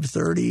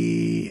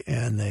 5:30,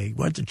 and they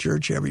went to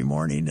church every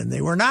morning, and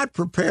they were not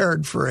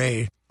prepared for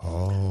a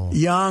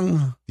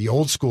young... The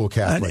old school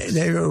Catholics.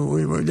 They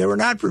were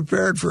not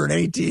prepared for an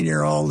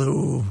 18-year-old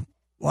who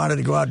wanted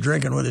to go out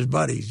drinking with his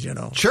buddies,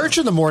 Church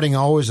in the morning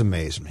always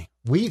amazed me.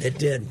 It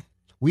did.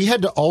 We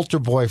had to altar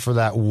boy for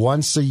that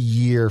once a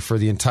year for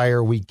the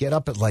entire week. Get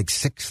up at like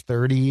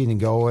 6:30 and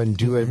go and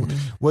do it.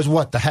 Was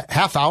what, the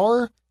half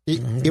hour?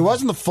 It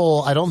wasn't the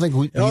full. I don't think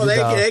we.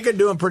 They could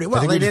do them pretty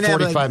well. They didn't have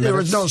 45 minutes. There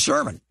was no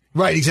sermon.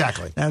 Right,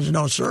 exactly. There was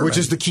no sermon, which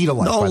is the key to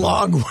life. No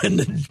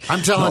long-winded.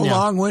 I'm telling you,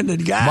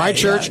 long-winded guy. My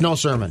church, no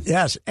sermon.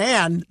 Yes,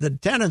 and the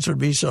attendance would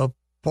be so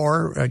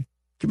poor.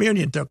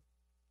 Communion took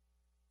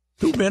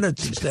 2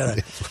 minutes instead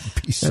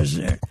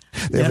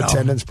of. They have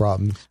attendance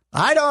problems.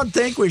 I don't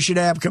think we should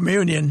have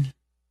communion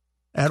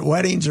at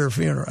weddings or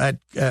funerals.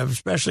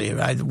 Especially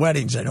at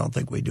weddings, I don't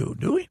think we do.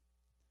 Do we?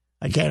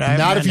 I can't.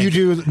 Not if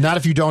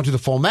you don't do the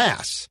full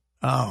mass.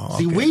 Oh,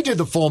 okay. See, we did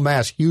the full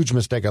mass. Huge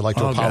mistake. I'd like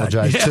to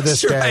apologize to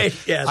this day.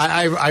 Yes.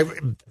 I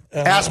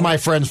asked my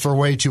friends for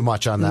way too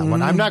much on that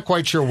one. I'm not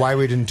quite sure why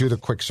we didn't do the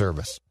quick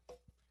service.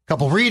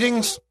 Couple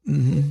readings.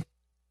 Mm-hmm.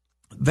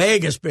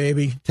 Vegas,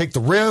 baby. Take the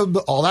rib,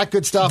 all that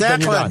good stuff. Declan.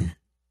 Then you're done.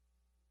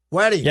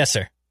 Wedding. Yes,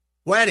 sir.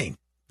 Wedding.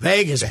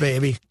 Vegas,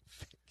 baby.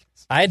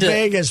 I had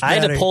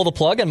to pull the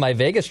plug on my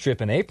Vegas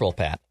trip in April,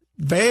 Pat.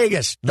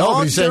 Vegas.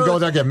 Nobody's saying go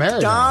there and get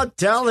married. Don't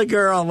tell the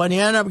girl when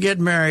you end up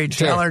getting married.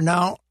 Sure. Tell her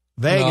no.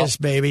 Vegas,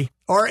 baby.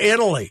 Or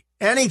Italy.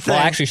 Anything.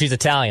 Well, actually, she's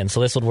Italian,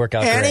 so this would work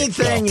out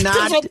anything great.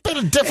 not There's a bit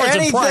of difference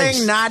in price.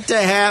 anything not to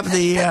have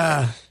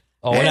the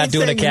we're not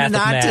doing a Catholic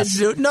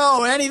mass.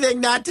 Anything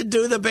not to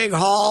do the big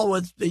hall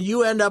with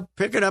you end up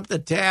picking up the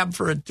tab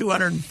for a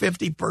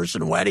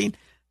 250-person wedding.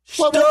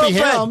 Well, it won't be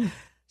him.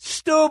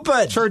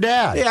 Stupid. It's her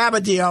dad. Yeah,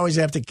 but you always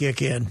have to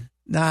kick in.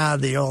 Nah,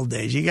 the old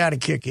days. You got to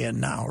kick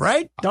in now,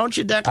 right? Don't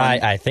you, Declan?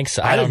 I think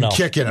so. I don't know.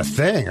 kick in a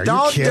thing. Are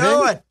Don't you kidding?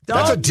 do it.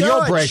 That's a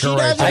deal breaker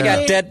right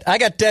there. I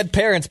got dead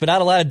parents, but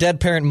not a lot of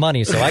dead parent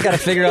money, so I got to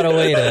figure out a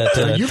way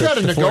to. You got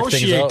to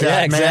negotiate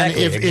that, man.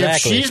 If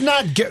she's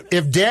not,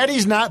 if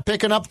Daddy's not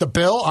picking up the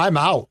bill, I'm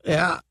out.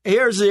 Yeah.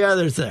 Here's the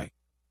other thing.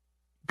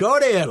 Go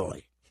to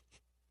Italy.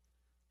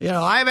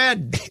 I've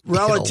had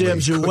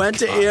relatives who went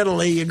to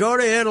Italy. You go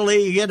to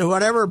Italy, you get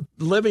whatever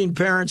living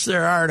parents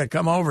there are to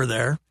come over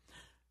there,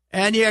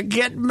 and you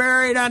get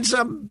married on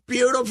some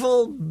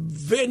beautiful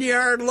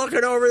vineyard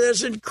looking over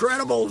this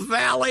incredible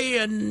valley,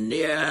 and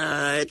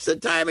it's the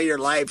time of your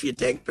life. You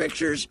take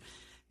pictures,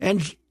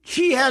 and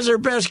she has her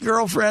best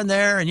girlfriend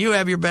there, and you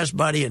have your best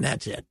buddy, and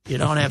that's it. You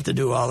don't have to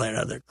do all that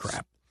other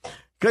crap.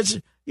 Because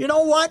you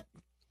know what?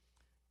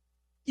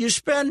 You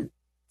spend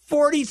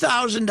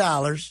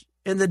 $40,000,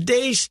 and the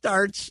day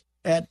starts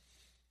at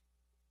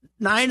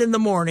 9 in the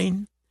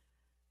morning,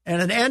 and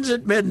it ends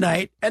at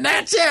midnight, and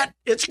that's it.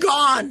 It's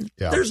gone.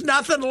 Yeah. There's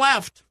nothing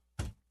left.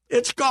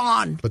 It's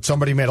gone. But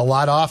somebody made a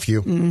lot off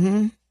you.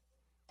 Mm-hmm.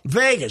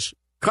 Vegas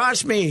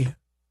cost me.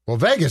 Well,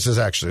 Vegas is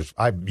actually,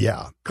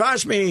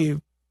 cost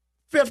me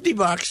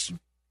 $50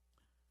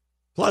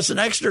 plus an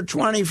extra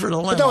 20 for the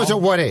limo. But that was at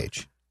what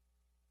age?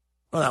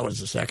 Well, that was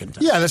the second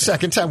time. Yeah, the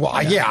second time. Well,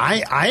 I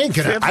ain't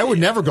gonna. 50, I would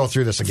never go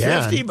through this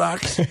again.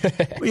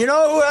 $50. You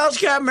know who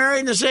else got married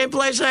in the same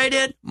place I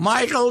did?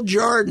 Michael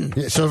Jordan.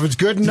 Yeah, so if it's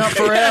good enough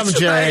for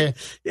MJ,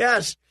 right.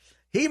 Yes,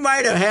 he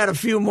might have had a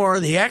few more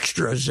of the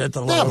extras at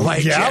the Little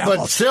White Chapel.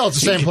 But still, it's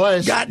the same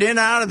place. Got in and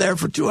out of there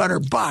for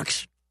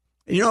 $200.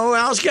 You know who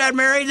else got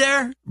married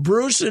there?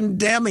 Bruce and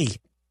Demi.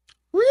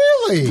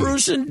 Really?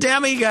 Bruce and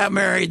Demi got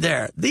married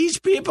there. These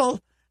people,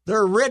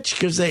 they're rich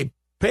because they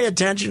pay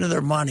attention to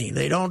their money.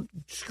 They don't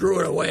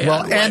screw it away.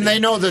 Well, and they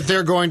know that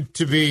they're going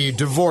to be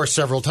divorced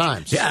several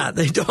times. Yeah,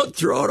 they don't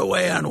throw it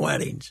away on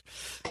weddings.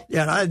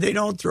 Yeah, they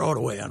don't throw it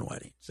away on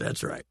weddings.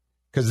 That's right.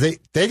 Because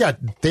they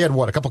had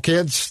what, a couple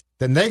kids?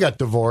 Then they got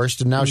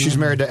divorced, and now she's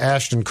married to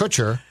Ashton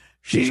Kutcher.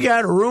 She's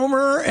got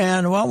Rumor,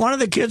 and one of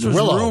the kids was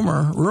Willow.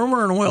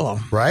 Rumor and Willow,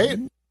 right?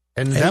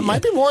 And that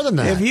might be more than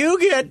that.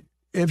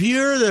 If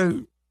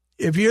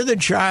you're the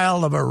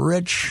child of a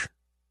rich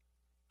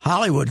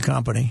Hollywood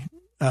company,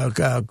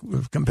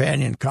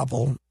 companion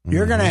couple,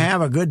 you're going to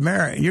have a good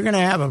marriage. You're going to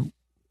have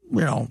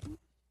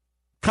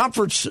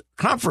comforts,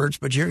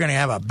 but you're going to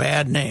have a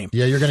bad name.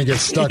 Yeah, you're going to get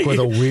stuck with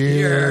a weird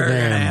You're name.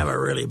 going to have a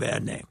really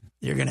bad name.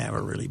 You're going to have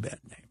a really bad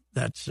name.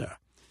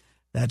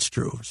 That's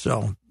true.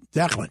 So,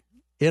 Declan,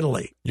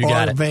 Italy, You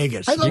got or it.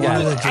 Vegas. I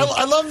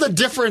love the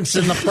difference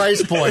in the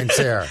price points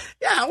here.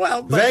 Yeah,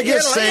 well, but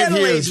Vegas saved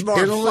Italy's you.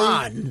 more Italy?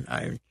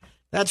 fun.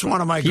 That's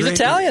one of my He's great...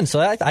 Italian, so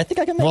I think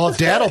I can make Well,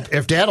 this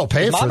if Dad'll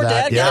pay Mom for or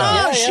that, Dad,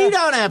 yeah. No, she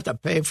don't have to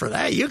pay for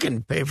that. You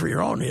can pay for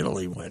your own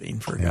Italy wedding,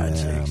 for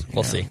God's sake.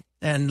 We'll see.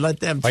 And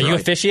let them Are throw you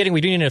officiating? We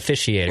do need an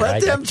officiator.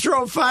 Let them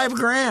throw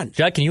 $5,000.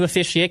 Judd, can you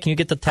officiate? Can you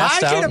get the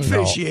test I out? can and-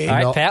 officiate. All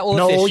right, No, Pat will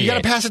no, officiate. you got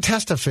to pass a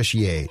test to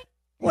officiate.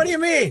 What do you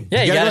mean?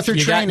 Yeah, You gotta go through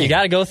training. You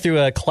got to go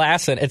through a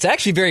class, and it's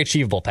actually very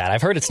achievable, Pat.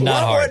 I've heard it's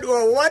not hard.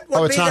 What would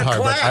Oh, be it's not the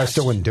hard, class? but I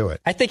still wouldn't do it.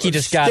 I think you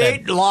just got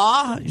State to.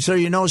 law, so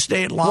you know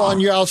state law. Well,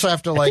 and you also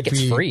have to think it's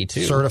be free,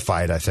 too.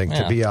 certified, I think,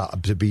 Yeah.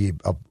 to be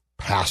a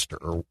pastor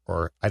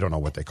or I don't know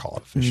what they call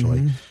it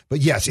officially. But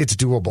yes, it's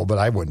doable, but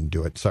I wouldn't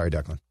do it. Sorry,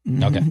 Declan.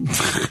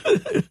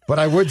 Okay. But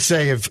I would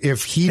say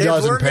if he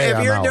doesn't pay, if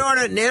I'm you're out. doing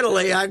it in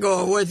Italy, I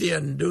go with you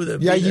and do the.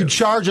 Yeah, you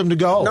charge him to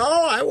go.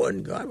 No, I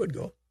wouldn't go. I would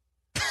go.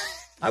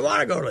 I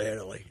want to go to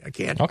Italy. I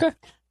can't. Okay.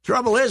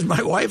 Trouble is,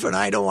 my wife and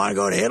I don't want to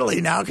go to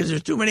Italy now because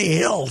there's too many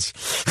hills.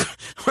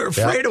 We're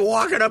afraid of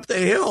walking up the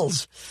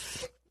hills.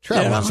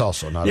 Traveling's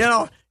also not.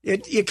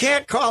 You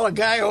can't call a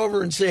guy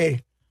over and say,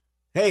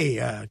 "Hey,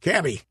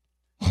 cabbie,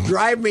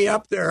 drive me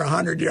up there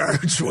 100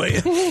 yards, will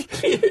you?"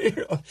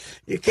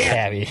 You can't.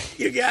 Cabbie.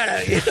 You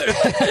gotta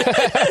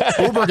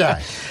Uber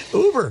guy.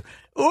 Uber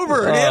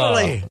in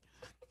Italy.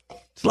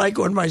 It's like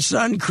when my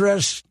son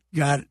Chris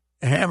got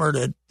hammered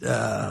at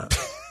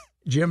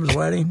Jim's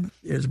wedding,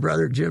 his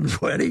brother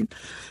Jim's wedding,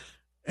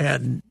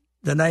 and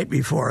the night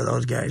before,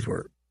 those guys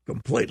were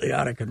completely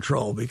out of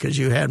control because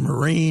you had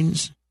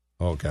Marines.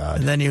 Oh God.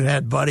 And then you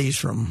had buddies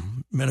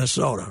from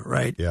Minnesota,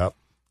 right? Yep.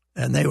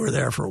 And they were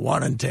there for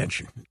one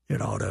intention,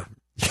 to.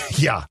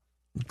 Yeah.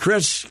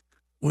 Chris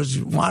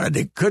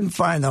couldn't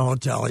find the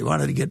hotel. He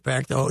wanted to get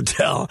back to the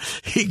hotel.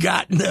 He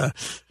got in the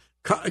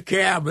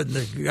cab, and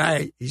the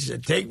guy, he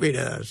said, "Take me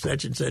to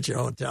such and such a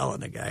hotel."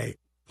 And the guy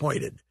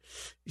pointed.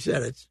 He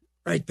said, "It's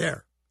right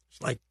there.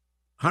 It's like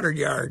 100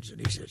 yards."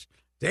 And he says,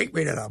 "Take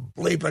me to the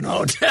bleeping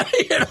hotel."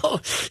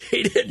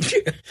 He didn't.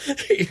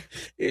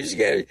 He just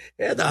had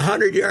the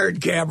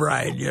 100-yard cab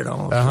ride.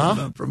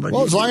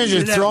 Well, as long as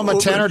you throw him a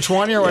 10 or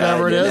 20 or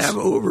whatever it is. Didn't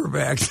have Uber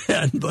back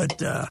then, but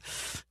that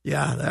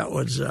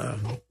was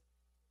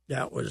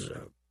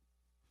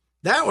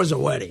a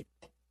wedding.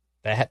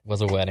 That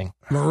was a wedding.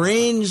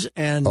 Marines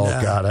and Oh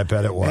God, I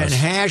bet it was. and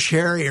Hash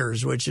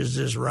Harriers, which is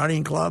this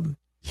running club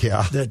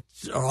Yeah.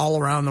 that's all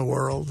around the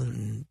world,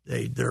 and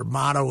their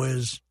motto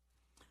is,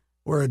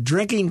 "We're a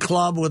drinking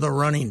club with a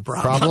running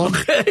problem."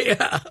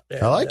 Yeah,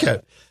 I like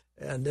it.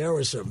 And there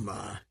was some.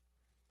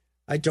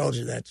 I told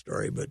you that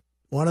story, but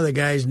one of the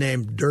guys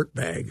named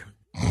Dirtbag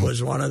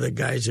was one of the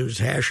guys whose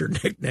Hasher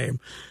nickname.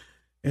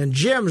 And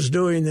Jim's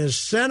doing this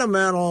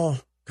sentimental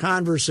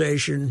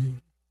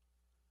conversation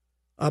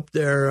up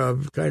there,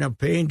 kind of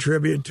paying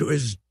tribute to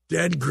his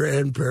dead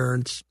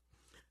grandparents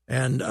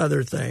and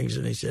other things.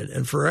 And he said,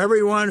 "And for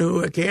everyone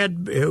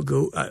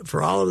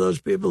for all of those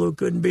people who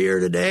couldn't be here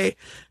today,"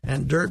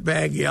 and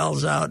Dirtbag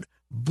yells out,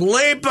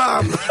 "Bleep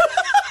 'em!"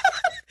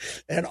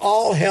 And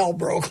all hell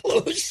broke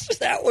loose.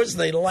 That was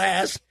the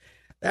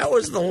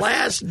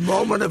last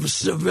moment of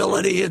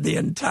civility in the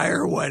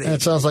entire wedding.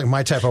 That sounds like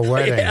my type of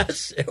wedding.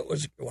 Yes, it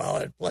was.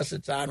 Well, plus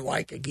it's on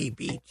Waikiki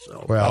Beach,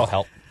 so Well,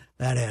 Help.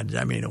 that had.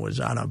 I mean, it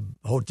was on a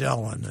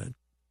hotel on the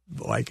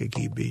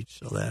Waikiki Beach,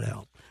 so that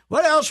helped.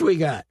 What else we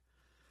got?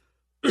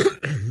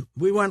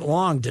 We went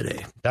long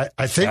today.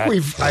 I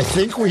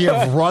think we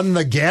have run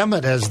the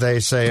gamut, as they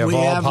say, of We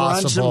all have run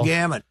possible. some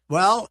gamut.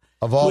 Well,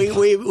 Of all-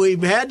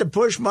 we've had to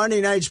push Monday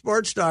Night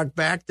Sports Talk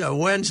back to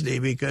Wednesday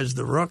because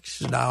the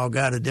Rooks now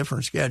got a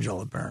different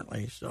schedule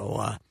apparently.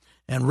 So,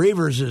 and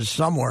Reavers is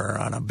somewhere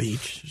on a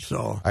beach.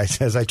 So,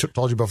 As I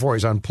told you before,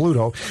 he's on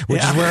Pluto,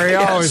 which is where he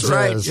always that's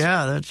right. is.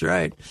 Yeah, that's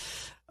right.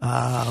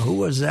 Who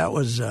was that?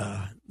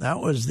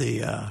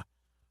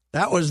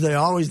 That was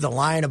always the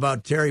line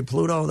about Terry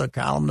Pluto, the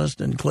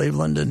columnist in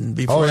Cleveland, and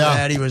before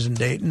that he was in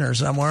Dayton or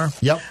somewhere.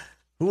 Yep.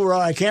 Who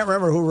wrote? I can't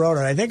remember who wrote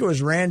it. I think it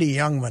was Randy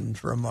Youngman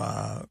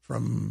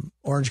from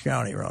Orange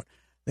County wrote.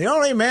 "The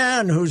only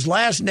man whose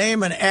last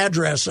name and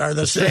address are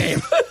the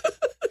same."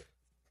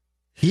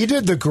 He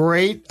did the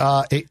great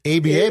ABA book.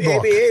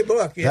 ABA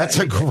book. Yeah. That's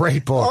a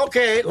great book.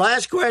 Okay,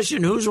 last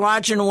question. Who's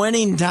watching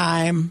Winning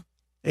Time?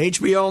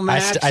 HBO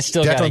Max. I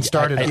still Declan got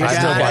started. I I still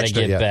haven't got to watched it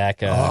get yet. back.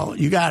 Oh,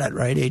 you got it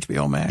right.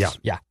 HBO Max. Yeah.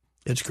 Yeah.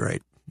 It's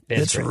great.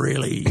 It's great.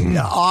 Really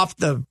off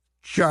the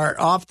chart,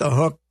 off the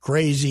hook,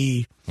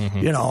 crazy.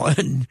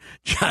 And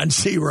John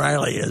C.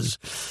 Reilly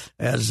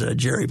as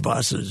Jerry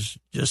Buss is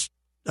just.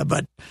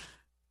 But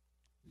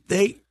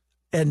they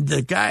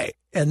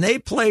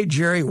play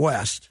Jerry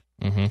West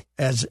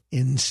as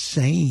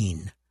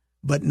insane,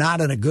 but not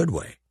in a good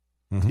way.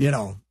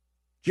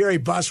 Jerry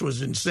Buss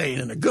was insane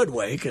in a good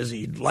way because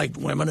he liked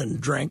women and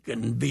drink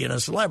and being a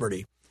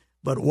celebrity.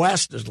 But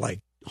West is like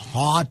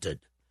haunted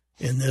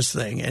in this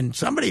thing. And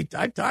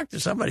I talked to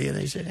somebody and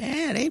they said,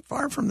 it ain't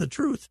far from the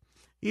truth.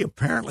 He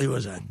apparently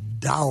was a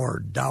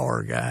dour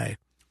guy.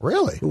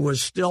 Really? Who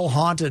was still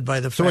haunted by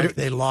the fact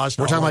they lost.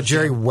 We're talking about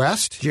Jerry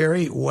West?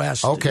 Jerry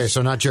West. Okay,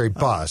 so not Jerry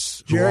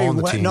Buss. Jerry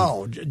West.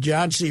 No,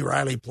 John C.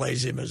 Reilly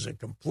plays him as a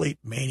complete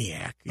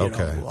maniac. You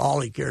know, all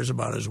he cares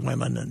about is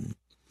women.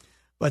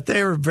 But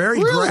they were very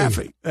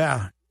graphic.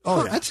 Yeah.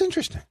 Oh, yeah. That's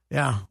interesting.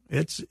 Yeah.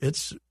 It's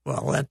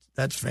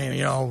that's famous.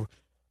 You know,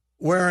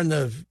 wearing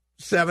the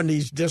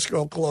 70s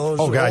disco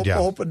clothes. Oh, God, yeah.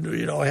 Open,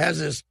 has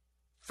this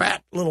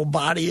fat little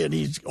body and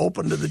he's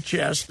open to the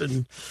chest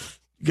and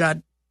got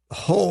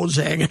hose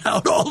hanging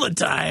out all the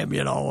time,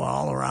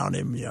 all around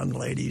him, young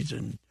ladies,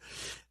 and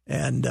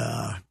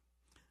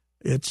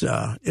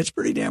it's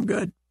pretty damn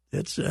good.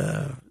 It's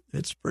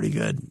pretty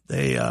good.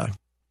 They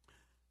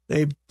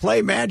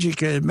play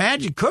Magic.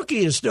 Magic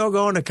Cookie is still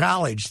going to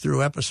college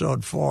through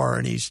episode 4,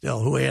 and he's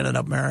still who he ended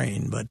up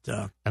marrying. But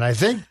and I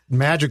think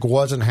Magic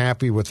wasn't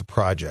happy with the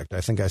project.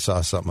 I think I saw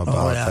something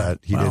about that.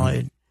 He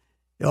didn't.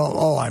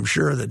 I'm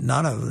sure that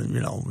none of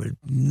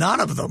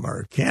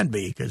them can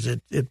be because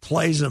it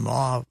plays them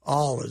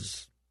all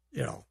as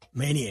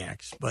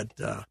maniacs. But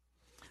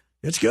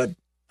it's good.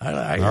 All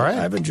right.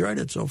 I've enjoyed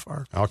it so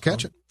far. I'll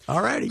catch it.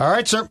 All righty. All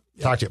right, sir.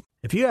 Talk to you.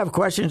 If you have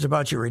questions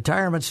about your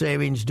retirement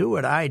savings, do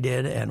what I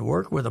did and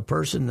work with a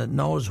person that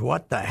knows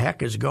what the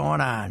heck is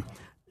going on.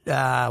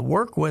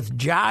 Work with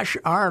Josh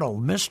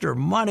Arnold, Mr.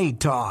 Money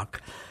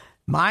Talk.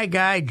 My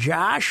guy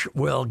Josh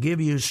will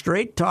give you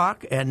straight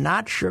talk and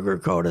not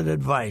sugar-coated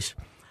advice.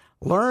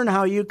 Learn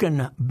how you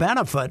can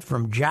benefit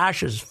from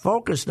Josh's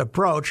focused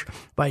approach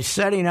by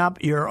setting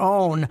up your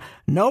own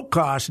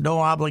no-cost,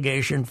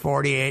 no-obligation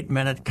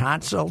 48-minute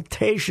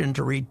consultation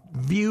to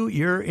review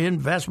your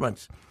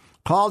investments.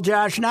 Call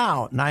Josh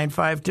now,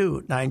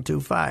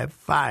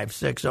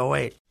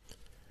 952-925-5608.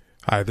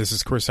 Hi, this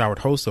is Chris Howard,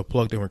 host of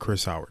Plugged In with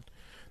Chris Howard.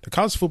 The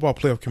College Football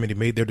Playoff Committee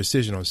made their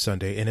decision on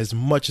Sunday, and as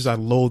much as I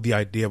loathe the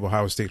idea of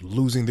Ohio State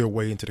losing their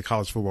way into the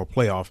College Football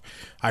Playoff,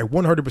 I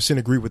 100%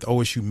 agree with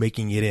OSU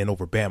making it in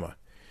over Bama.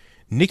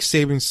 Nick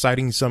Saban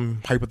citing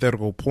some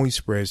hypothetical point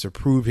spreads to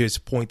prove his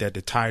point that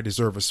the Tide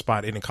deserve a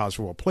spot in the College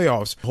Football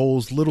Playoffs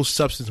holds little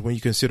substance when you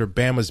consider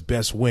Bama's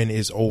best win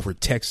is over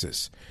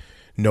Texas.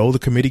 No, the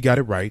committee got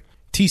it right.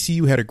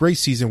 TCU had a great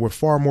season with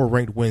far more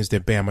ranked wins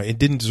than Bama and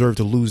didn't deserve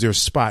to lose their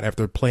spot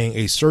after playing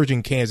a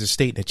surging Kansas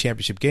State in a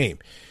championship game.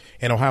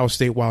 And Ohio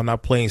State, while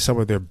not playing some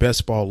of their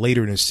best ball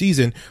later in the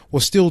season,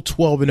 was still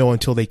 12-0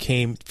 until they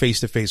came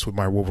face-to-face with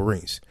my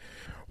Wolverines.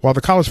 While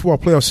the college football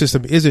playoff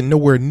system isn't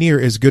nowhere near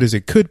as good as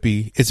it could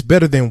be, it's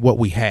better than what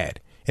we had.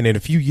 And in a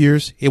few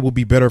years, it will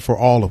be better for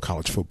all of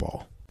college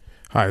football.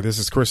 Hi, this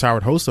is Chris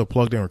Howard, host of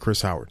Plugged In with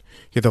Chris Howard.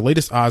 Get the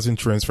latest odds and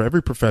trends for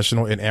every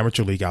professional and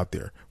amateur league out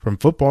there. From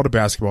football to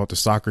basketball to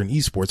soccer and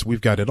esports,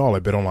 we've got it all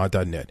at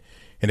BetOnline.net.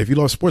 And if you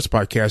love sports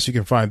podcasts, you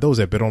can find those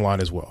at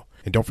BetOnline as well.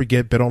 And don't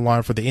forget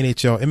BetOnline for the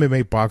NHL,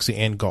 MMA, boxing,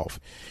 and golf.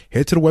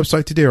 Head to the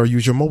website today or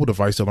use your mobile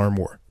device to learn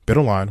more.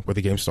 BetOnline, where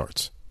the game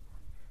starts.